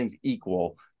if everything's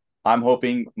equal. I'm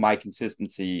hoping my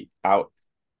consistency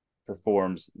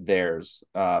outperforms theirs,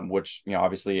 which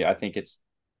obviously I think it's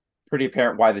pretty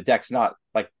apparent why the deck's not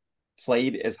like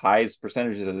played as high as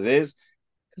percentages as it is,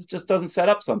 because it just doesn't set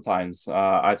up sometimes.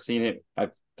 I've seen it.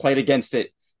 I've played against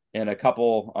it in a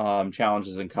couple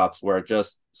challenges and cups where it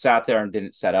just sat there and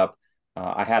didn't set up.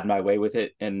 I had my way with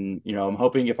it, and I'm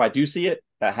hoping if I do see it,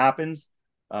 that happens.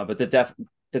 But the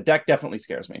deck definitely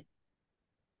scares me.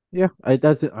 Yeah, it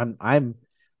does. I'm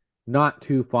not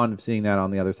too fond of seeing that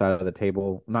on the other side of the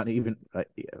table. Not even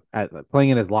playing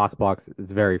it as Lost Box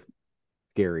is very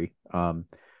scary.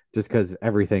 Just because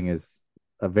everything is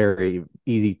a very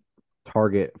easy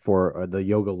target for the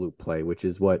Yoga Loop play, which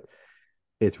is what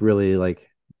it's really like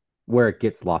where it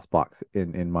gets Lost Box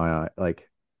in my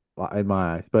in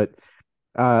my eyes. But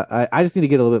I just need to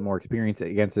get a little bit more experience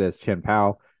against it as Chen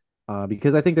Pao,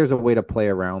 because I think there's a way to play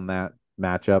around that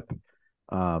matchup.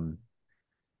 Um,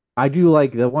 I do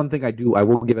like the one thing I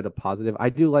will give it a positive. I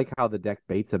do like how the deck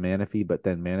baits a Manaphy, but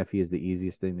then Manaphy is the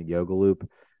easiest thing to Yoga Loop.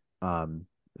 Um,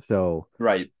 so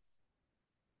Right.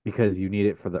 because you need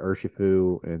it for the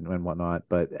Urshifu and whatnot,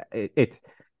 but it's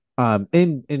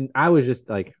and I was just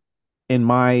like in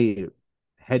my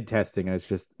head testing, I was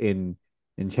just in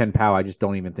Chen Pao, I just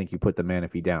don't even think you put the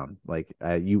Manaphy down. Like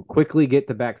you quickly get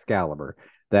to Baxcalibur.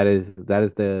 That is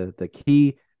the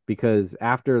key, because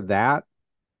after that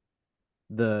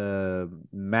the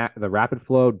rapid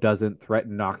flow doesn't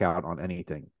threaten knockout on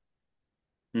anything.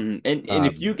 Mm-hmm. And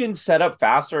if you can set up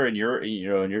faster in your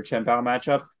Chen Pao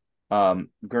matchup,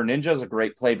 Greninja is a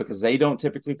great play because they don't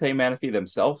typically play Manaphy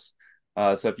themselves.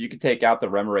 So if you could take out the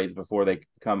Remoraids before they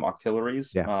become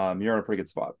auxiliaries, Yeah. you're in a pretty good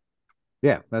spot.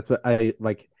 Yeah, that's what I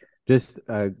like. Just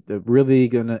really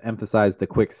going to emphasize the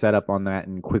quick setup on that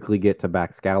and quickly get to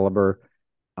Baxcalibur,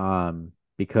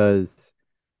 because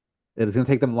it is going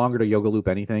to take them longer to yoga loop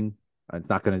anything. It's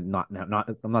not going to not.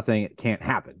 I'm not saying it can't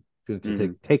happen. It's going to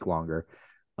just take longer,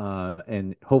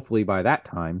 and hopefully by that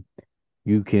time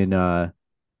you can,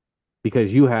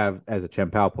 because you have as a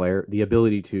Chien-Pao player the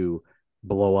ability to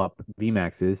blow up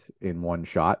VMAXs in one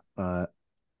shot.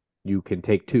 You can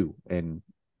take two and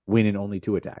win in only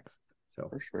two attacks. So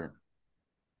for sure.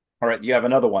 All right, you have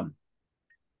another one.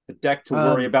 The deck to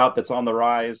worry about that's on the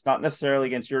rise, not necessarily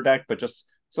against your deck, but just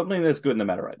something that's good in the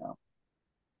meta right now.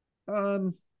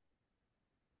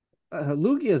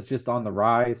 Lugia is just on the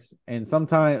rise, and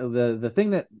sometimes the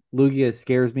thing that Lugia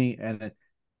scares me, and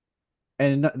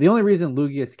the only reason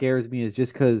Lugia scares me is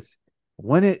just because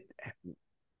when it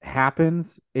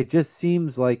happens, it just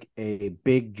seems like a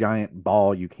big giant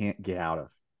ball you can't get out of,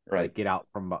 right? Like, get out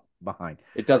from behind.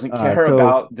 It doesn't care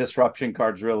about disruption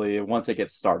cards really once it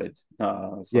gets started.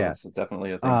 So yeah, it's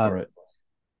definitely a thing for it.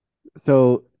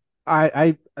 So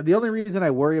I the only reason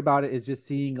I worry about it is just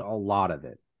seeing a lot of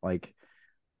it. Like,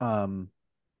 I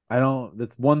don't.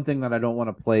 That's one thing that I don't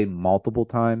want to play multiple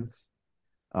times.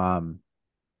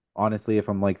 Honestly, if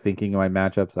I'm like thinking of my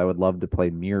matchups, I would love to play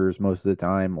mirrors most of the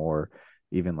time, or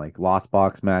even like Lost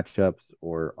Box matchups,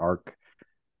 or Arc,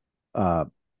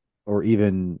 or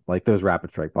even like those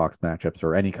Rapid Strike Box matchups,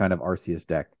 or any kind of Arceus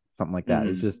deck, something like that.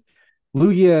 It's just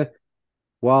Lugia.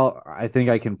 While I think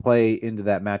I can play into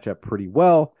that matchup pretty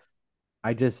well,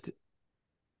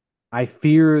 I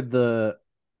fear the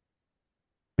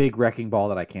big wrecking ball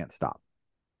that I can't stop.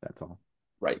 That's all.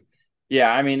 Right.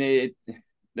 Yeah, I mean,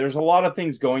 there's a lot of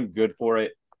things going good for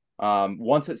it.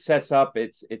 Once it sets up,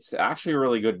 it's actually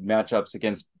really good matchups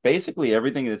against basically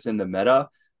everything that's in the meta.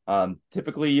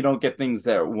 Typically, you don't get things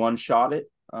that one-shot it.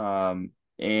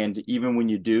 And even when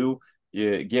you do,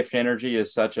 Gift Energy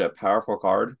is such a powerful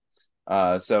card.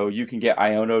 So you can get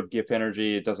Iono Gift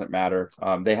Energy. It doesn't matter.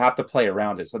 They have to play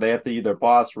around it. So they have to either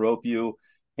boss, rope you,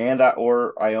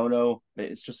 or Iono.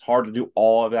 It's just hard to do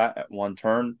all of that at one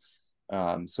turn.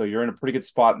 So you're in a pretty good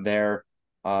spot there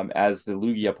as the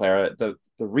Lugia player. The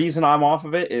reason I'm off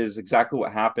of it is exactly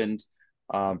what happened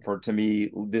to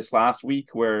me this last week,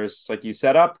 where it's like you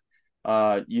set up,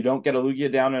 you don't get a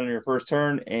Lugia down on your first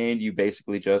turn, and you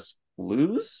basically just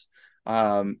lose,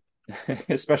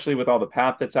 especially with all the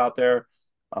path that's out there.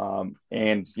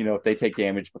 And, if they take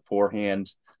damage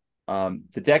beforehand,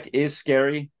 the deck is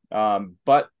scary,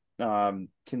 but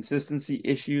consistency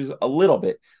issues a little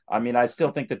bit. I mean, I still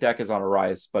think the deck is on a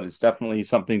rise, but it's definitely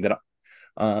something that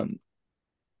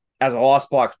as a Lost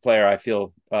Box player, I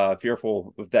feel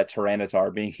fearful with that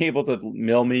Tyranitar being able to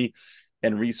mill me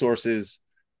and resources.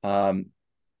 The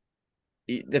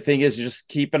thing is, just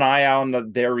keep an eye out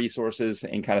on their resources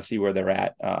and kind of see where they're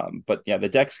at. But yeah, the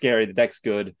deck's scary. The deck's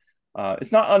good.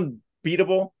 It's not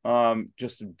unbeatable.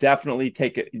 Just definitely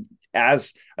take it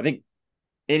as, I think,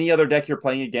 any other deck you're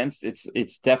playing against.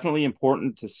 It's definitely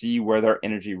important to see where their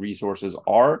energy resources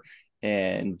are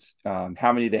and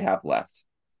how many they have left.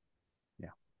 Yeah.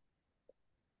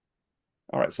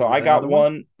 All right. So I got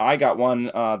one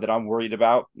that I'm worried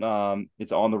about.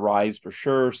 It's on the rise for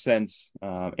sure since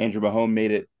Andrew Mahone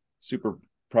made it super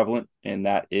prevalent, and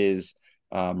that is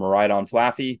Miraidon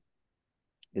Flaffy.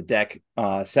 The deck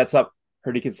sets up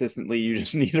pretty consistently. You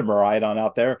just need a Miraidon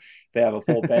out there. They have a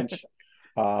full bench.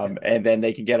 And then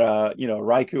they can get a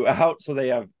Raikou out, so they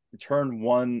have turn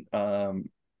one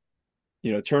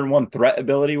threat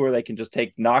ability where they can just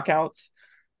take knockouts.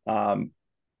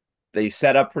 They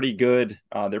set up pretty good.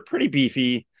 They're pretty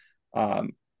beefy.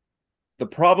 The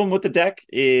problem with the deck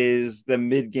is the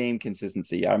mid-game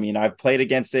consistency. I mean, I've played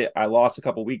against it. I lost a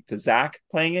couple weeks to Zach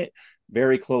playing it.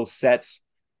 Very close sets.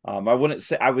 I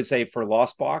would say for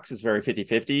Lost Box, it's very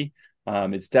 50-50.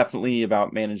 It's definitely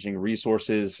about managing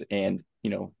resources and,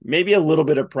 maybe a little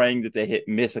bit of praying that they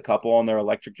miss a couple on their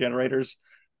electric generators.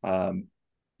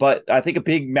 But I think a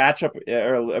big matchup,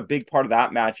 or a big part of that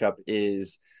matchup,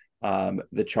 is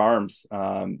the charms,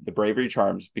 the bravery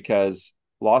charms, because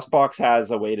Lost Box has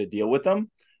a way to deal with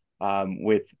them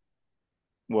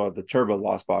the Turbo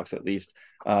Lost Box, at least,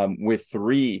 with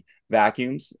 3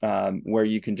 vacuums, where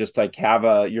you can just like have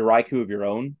your Raikou of your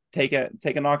own take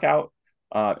a knockout,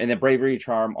 and then Bravery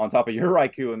Charm on top of your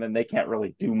Raikou, and then they can't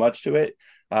really do much to it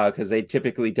because they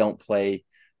typically don't play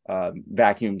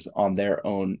vacuums on their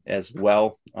own as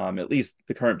well, at least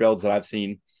the current builds that I've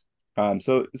seen.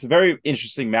 So it's a very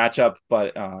interesting matchup,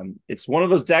 but it's one of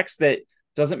those decks that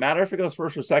doesn't matter if it goes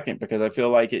first or second, because I feel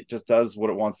like it just does what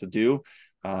it wants to do.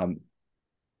 And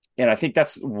I think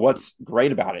that's what's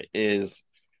great about it is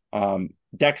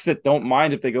decks that don't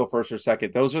mind if they go first or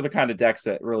second. Those are the kind of decks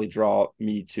that really draw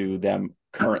me to them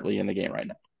currently in the game right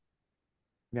now.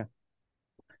 Yeah.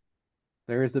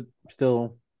 There is a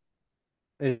still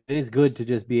it is good to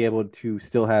just be able to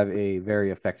still have a very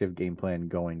effective game plan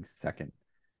going second.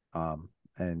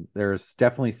 And there's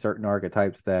definitely certain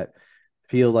archetypes that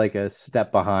feel like a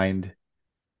step behind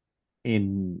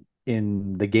in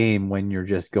the game when you're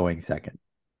just going second.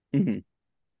 Mm-hmm.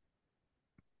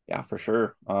 Yeah, for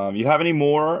sure. You have any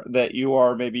more that you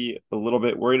are maybe a little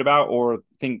bit worried about, or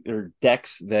think or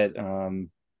decks that to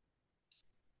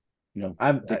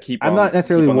I'm not keep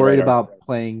necessarily on the worried radar? about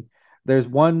playing. There's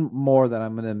one more that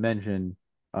I'm going to mention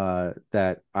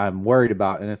that I'm worried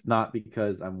about, and it's not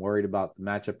because I'm worried about the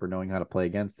matchup or knowing how to play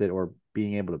against it or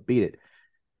being able to beat it.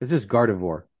 It's just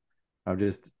Gardevoir. I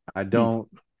Hmm. don't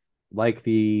like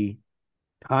the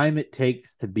time it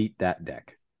takes to beat that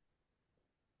deck.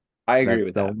 I agree That's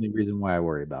with the that. only reason why I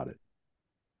worry about it.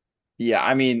 Yeah,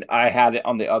 I mean, I had it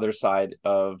on the other side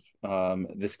of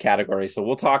this category, so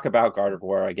we'll talk about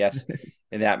Gardevoir, I guess,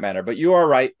 in that manner. But you are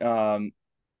right.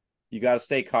 You got to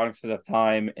stay cognizant of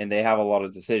time, and they have a lot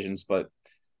of decisions, but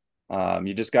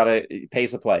you just got to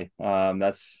pace of play.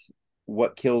 That's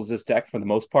what kills this deck for the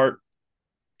most part.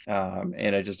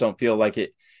 And I just don't feel like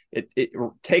it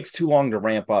takes too long to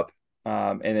ramp up.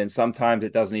 And then sometimes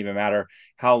it doesn't even matter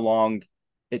how long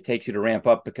it takes you to ramp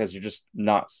up because you're just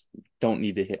don't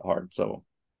need to hit hard. So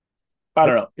I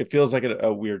don't Yep. know. It feels like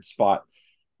a weird spot.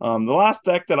 The last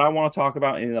deck that I want to talk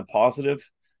about in a positive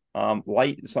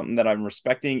light, something that I'm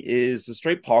respecting, is the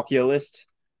straight Palkia list,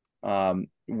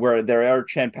 where there are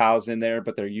Chen Paos in there,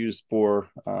 but they're used for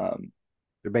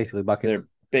They're basically buckets. they're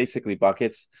basically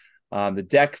buckets. The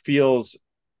deck feels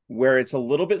where it's a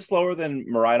little bit slower than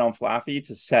Maridon Flaffy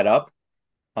to set up,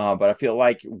 but I feel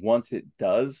like once it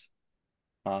does,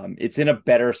 it's in a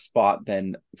better spot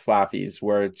than Flaffy's,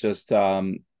 where it just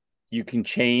you can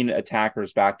chain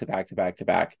attackers back to back to back to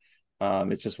back.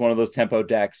 It's just one of those tempo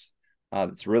decks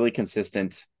that's really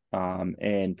consistent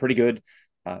and pretty good.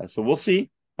 So we'll see.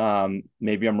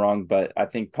 Maybe I'm wrong, but I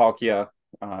think Palkia,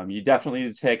 you definitely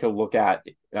need to take a look at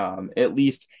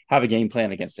least have a game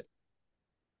plan against it.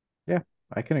 Yeah,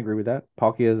 I can agree with that.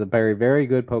 Palkia is a very, very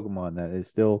good Pokemon that is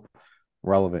still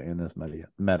relevant in this I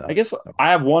meta. guess So, I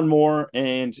have one more,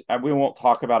 and we won't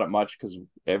talk about it much because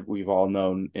we've all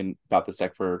known about this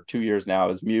deck for 2 years now.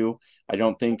 Is Mew? I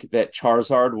don't think that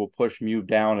Charizard will push Mew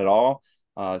down at all.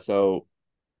 So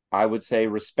I would say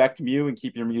respect Mew and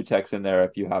keep your Mutex in there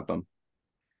if you have them.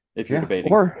 If you're yeah,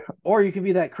 debating, or you can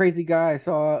be that crazy guy I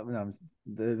saw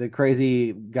the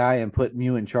crazy guy and put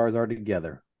Mew and Charizard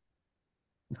together.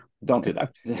 don't do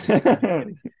that.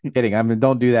 Kidding. Kidding. I mean,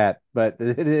 don't do that. But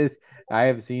it is. I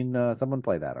have seen someone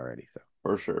play that already. So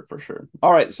For sure, for sure.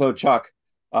 All right, so Chuck,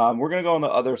 we're gonna go on the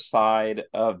other side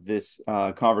of this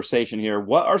conversation here.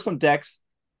 What are some decks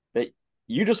that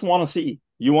you just want to see?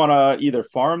 You want to either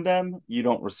farm them, you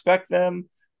don't respect them,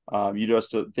 you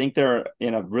just think they're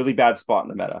in a really bad spot in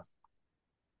the meta.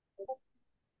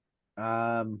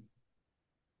 um,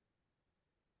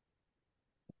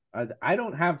 I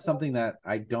don't have something that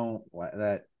I don't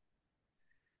that.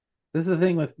 This is the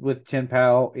thing with Chen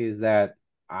Pao is that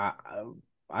I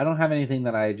I don't have anything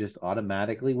that I just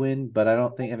automatically win, but I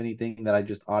don't think have anything that I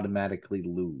just automatically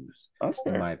lose, That's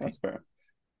in fair. my That's opinion. fair.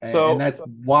 And So that's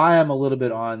why I'm a little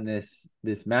bit on this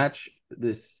match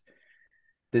this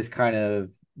kind of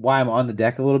why I'm on the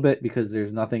deck a little bit because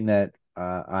there's nothing that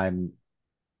I'm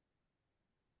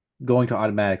going to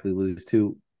automatically lose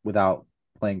to without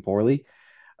playing poorly.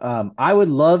 I would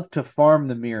love to farm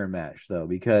the mirror match though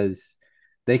because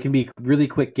they can be really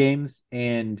quick games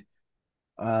and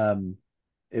um,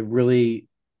 it really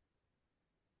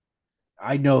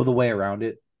I know the way around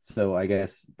it. So I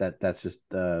guess that's just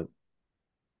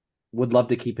would love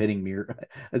to keep hitting mirror.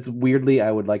 It's weirdly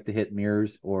I would like to hit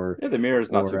mirrors yeah, the mirror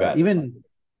is not too or bad. even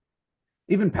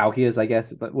Palkias. I guess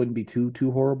that wouldn't be too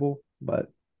horrible.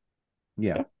 But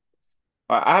yeah, Yeah.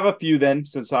 I have a few then,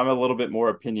 since I'm a little bit more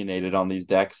opinionated on these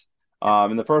decks.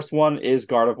 And the first one is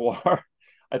Gardevoir.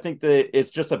 I think that it's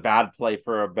just a bad play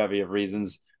for a bevy of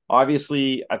reasons.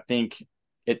 Obviously, I think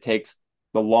it takes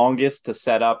the longest to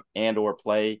set up and or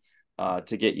play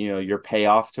to get your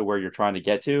payoff to where you're trying to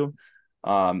get to.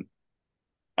 Um,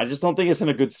 I just don't think it's in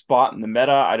a good spot in the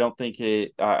meta. I don't think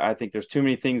it. I think there's too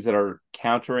many things that are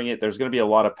countering it. There's going to be a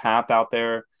lot of path out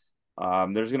there.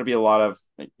 There's going to be a lot of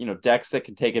decks that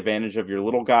can take advantage of your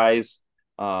little guys.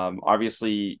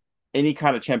 Obviously, any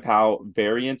kind of Chien-Pao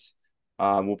variant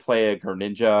will play a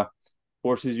Greninja.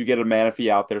 Forces you get a Manaphy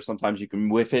out there. Sometimes you can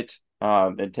whiff it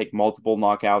and take multiple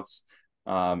knockouts.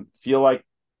 Feel like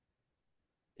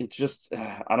it's just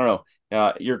I don't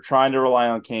know. You're trying to rely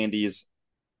on candies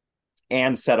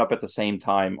and set up at the same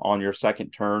time on your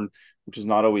second turn, which is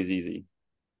not always easy.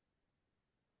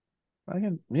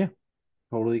 Yeah,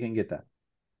 totally can get that.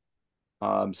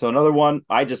 So another one,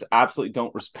 I just absolutely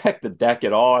don't respect the deck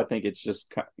at all. I think it's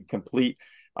just complete.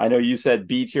 I know you said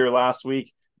B tier last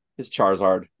week. Is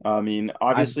Charizard. I mean,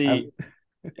 I obviously,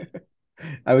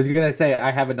 I was gonna say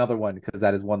I have another one because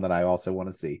that is one that I also want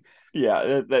to see.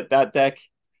 yeah, that deck.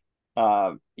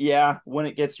 Yeah, when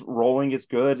it gets rolling, it's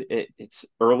good. It's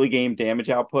early game damage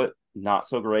output, not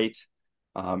so great.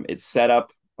 It's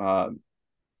setup,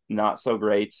 not so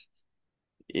great.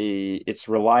 Its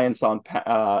reliance on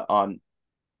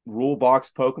rule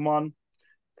box Pokemon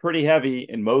pretty heavy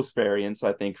in most variants.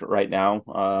 I think right now,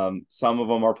 some of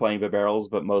them are playing the barrels,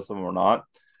 but most of them are not.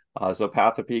 So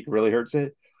Path of Peak really hurts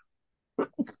it.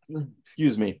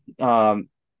 Excuse me. I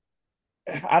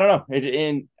don't know.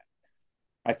 And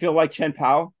I feel like Chen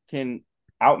Pao can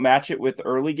outmatch it with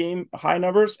early game high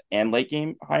numbers and late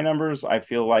game high numbers. I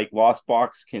feel like Lost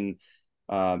Box can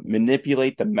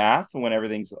manipulate the math when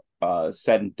everything's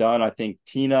said and done. I think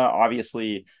Tina,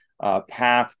 obviously,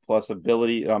 path plus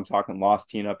ability. I'm talking Lost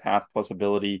Tina, path plus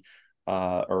ability,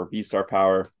 or V Star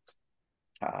power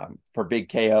for big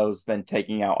KOs, then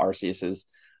taking out Arceus's.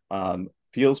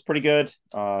 Feels pretty good.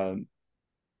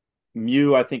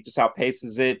 Mew, I think, just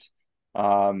outpaces it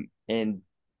and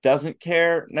doesn't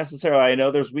care necessarily. I know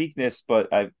there's weakness, but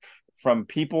from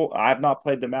people, I've not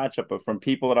played the matchup, but from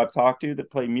people that I've talked to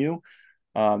that play Mew,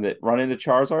 that run into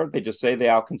Charizard, they just say they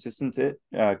out consistency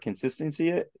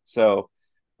it. So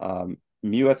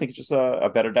Mew, I think, is just a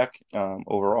better deck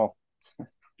overall. Yeah,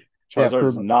 Charizard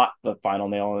is not the final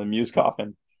nail in the Mew's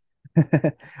coffin.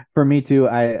 for me too.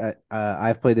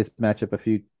 I've played this matchup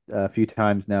a few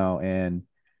times now, and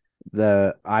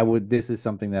this is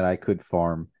something that I could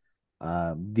farm.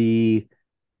 The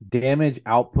damage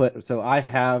output. So I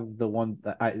have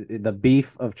the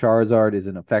beef of Charizard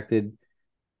isn't affected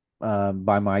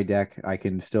by my deck. I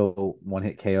can still one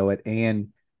hit KO it, and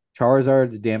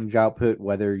Charizard's damage output,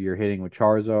 whether you're hitting with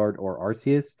Charizard or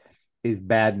Arceus, is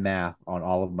bad math on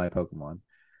all of my Pokemon.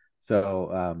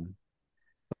 So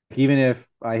even if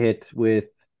I hit with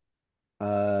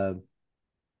uh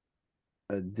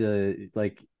the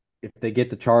like if they get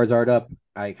the Charizard up,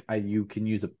 I you can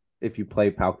use a if you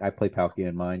play I play Palkia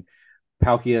in mine.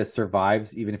 Palkia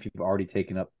survives even if you've already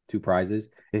taken up two prizes.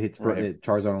 Right.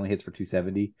 Charizard only hits for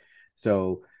 270.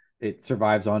 So it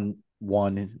survives on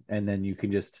one, and then you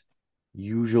can just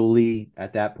usually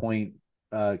at that point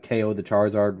KO the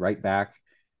Charizard right back.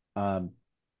 Um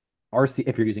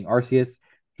if you're using Arceus,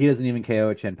 he doesn't even KO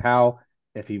a Chen Pao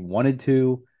if he wanted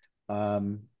to,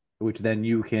 um, which then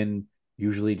you can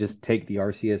usually just take the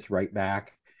Arceus right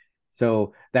back.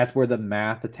 So that's where the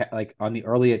math attack, like on the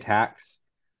early attacks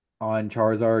on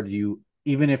Charizard, you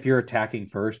even if you're attacking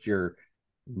first, you're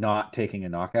not taking a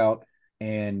knockout,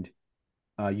 and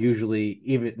usually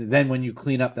even then when you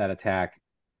clean up that attack,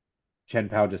 Chen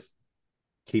Pao just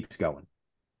keeps going.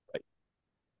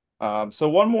 So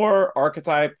one more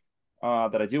archetype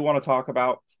that I do want to talk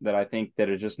about that I think that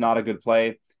is just not a good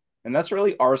play, and that's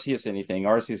really Arceus anything.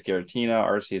 Arceus Giratina,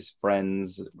 Arceus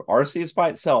Friends, Arceus by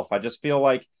itself. I just feel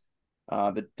like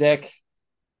the deck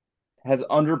has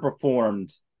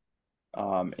underperformed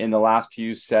in the last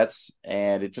few sets,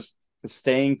 and it just the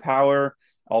staying power.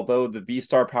 Although the V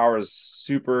Star power is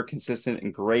super consistent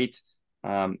and great,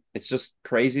 it's just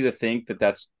crazy to think that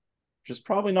that's just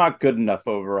probably not good enough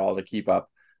overall to keep up.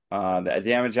 The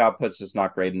damage output's just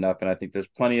not great enough, and I think there's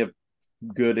plenty of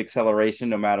good acceleration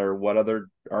no matter what other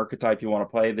archetype you want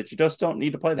to play that you just don't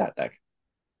need to play that deck.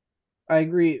 I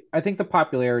agree. I think the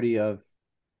popularity of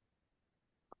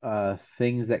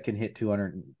things that can hit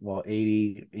 200, well,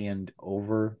 80 and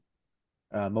over,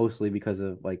 mostly because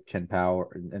of like Chen Pao,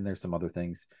 and there's some other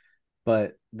things.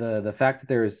 But the fact that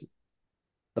there's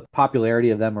the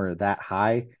popularity of them are that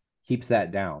high keeps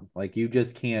that down. Like you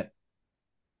just can't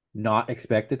not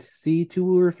expect to see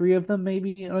two or three of them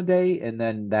maybe in a day, and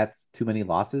then that's too many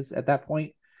losses at that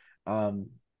point.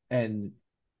 And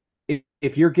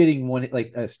if you're getting one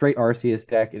like a straight Arceus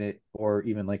deck in it, or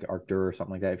even like Arctur or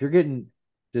something like that, if you're getting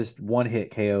just one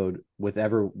hit KO'd with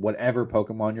whatever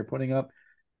Pokemon you're putting up,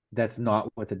 that's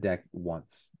not what the deck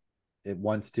wants. It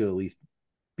wants to at least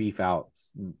beef out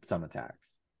some attacks.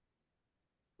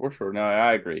 For sure. No,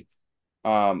 I agree.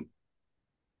 Um,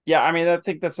 yeah, I mean, I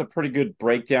think that's a pretty good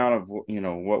breakdown of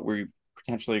what we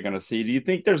potentially are going to see. Do you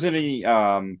think there's any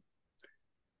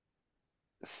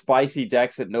spicy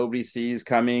decks that nobody sees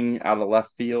coming out of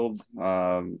left field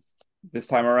this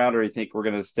time around, or you think we're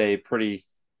going to stay pretty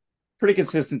pretty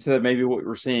consistent to maybe what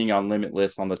we're seeing on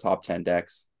Limitless on the top 10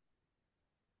 decks.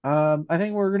 I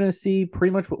think we're gonna see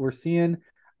pretty much what we're seeing.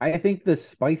 I think the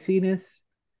spiciness,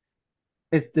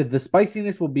 the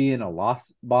spiciness will be in a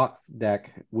Lost Box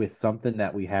deck with something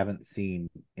that we haven't seen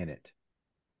in it,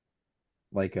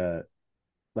 like a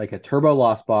Turbo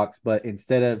Lost Box, but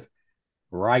instead of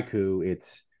Raikou,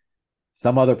 it's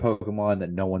some other Pokemon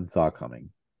that no one saw coming.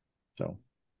 So,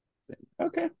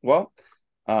 okay, well,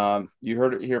 you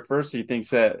heard it here first. He thinks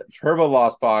that Turbo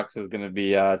Lost Box is going to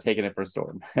be taking it for a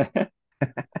storm.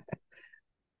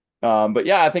 But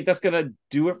yeah, I think that's going to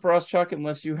do it for us, Chuck,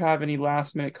 unless you have any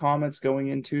last minute comments going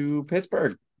into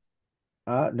Pittsburgh.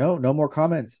 No more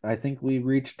comments. I think we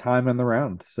reached time in the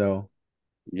round. So,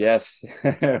 yes,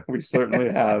 we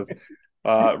certainly have.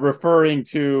 Referring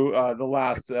to the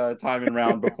last time in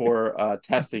round before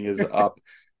testing is up.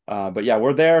 But yeah,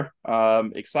 we're there.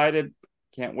 Excited.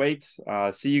 Can't wait.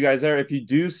 See you guys there. If you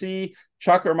do see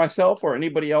Chuck or myself or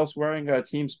anybody else wearing a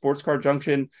Team Sports Card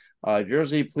Junction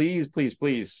jersey, please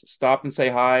stop and say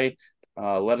hi.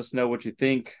 Let us know what you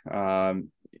think.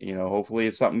 Hopefully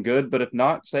it's something good. But if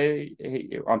not, say,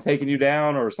 hey, I'm taking you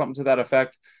down or something to that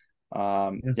effect.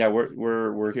 Yeah,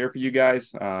 we're here for you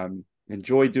guys.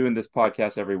 Enjoy doing this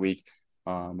podcast every week.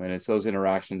 And it's those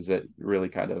interactions that really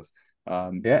kind of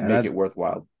make it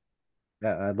worthwhile.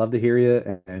 Yeah, I'd love to hear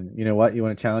you. And you know what? You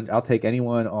want to challenge? I'll take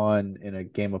anyone on in a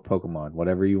game of Pokemon,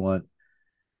 whatever you want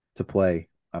to play.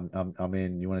 I'm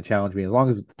in. You want to challenge me as long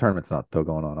as the tournament's not still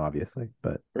going on, obviously.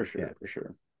 But for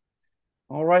sure.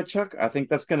 All right, Chuck. I think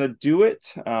that's gonna do it.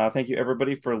 Thank you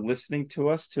everybody for listening to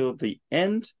us till the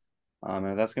end.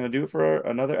 And that's gonna do it for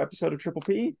another episode of Triple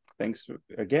P. Thanks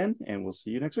again, and we'll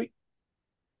see you next week.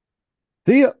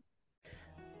 See ya.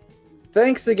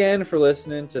 Thanks again for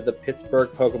listening to the Pittsburgh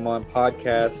Pokemon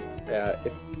Podcast.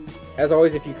 As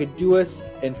always, if you could do us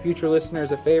and future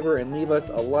listeners a favor and leave us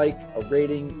a like, a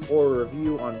rating, or a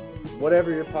review on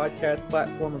whatever your podcast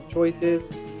platform of choice is,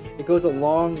 it goes a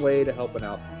long way to helping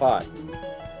out the pod.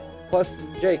 Plus,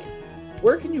 Jake,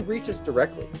 where can you reach us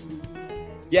directly?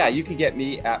 Yeah, you can get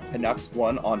me at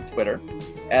Pinux1 on Twitter,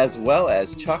 as well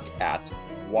as Chuck at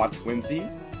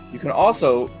WatchWhimsy. You can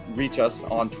also reach us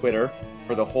on Twitter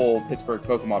for the whole Pittsburgh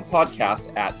Pokemon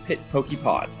podcast at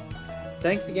PitPokePod.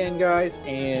 Thanks again, guys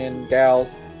and gals.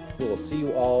 We will see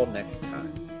you all next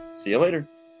time. See you later.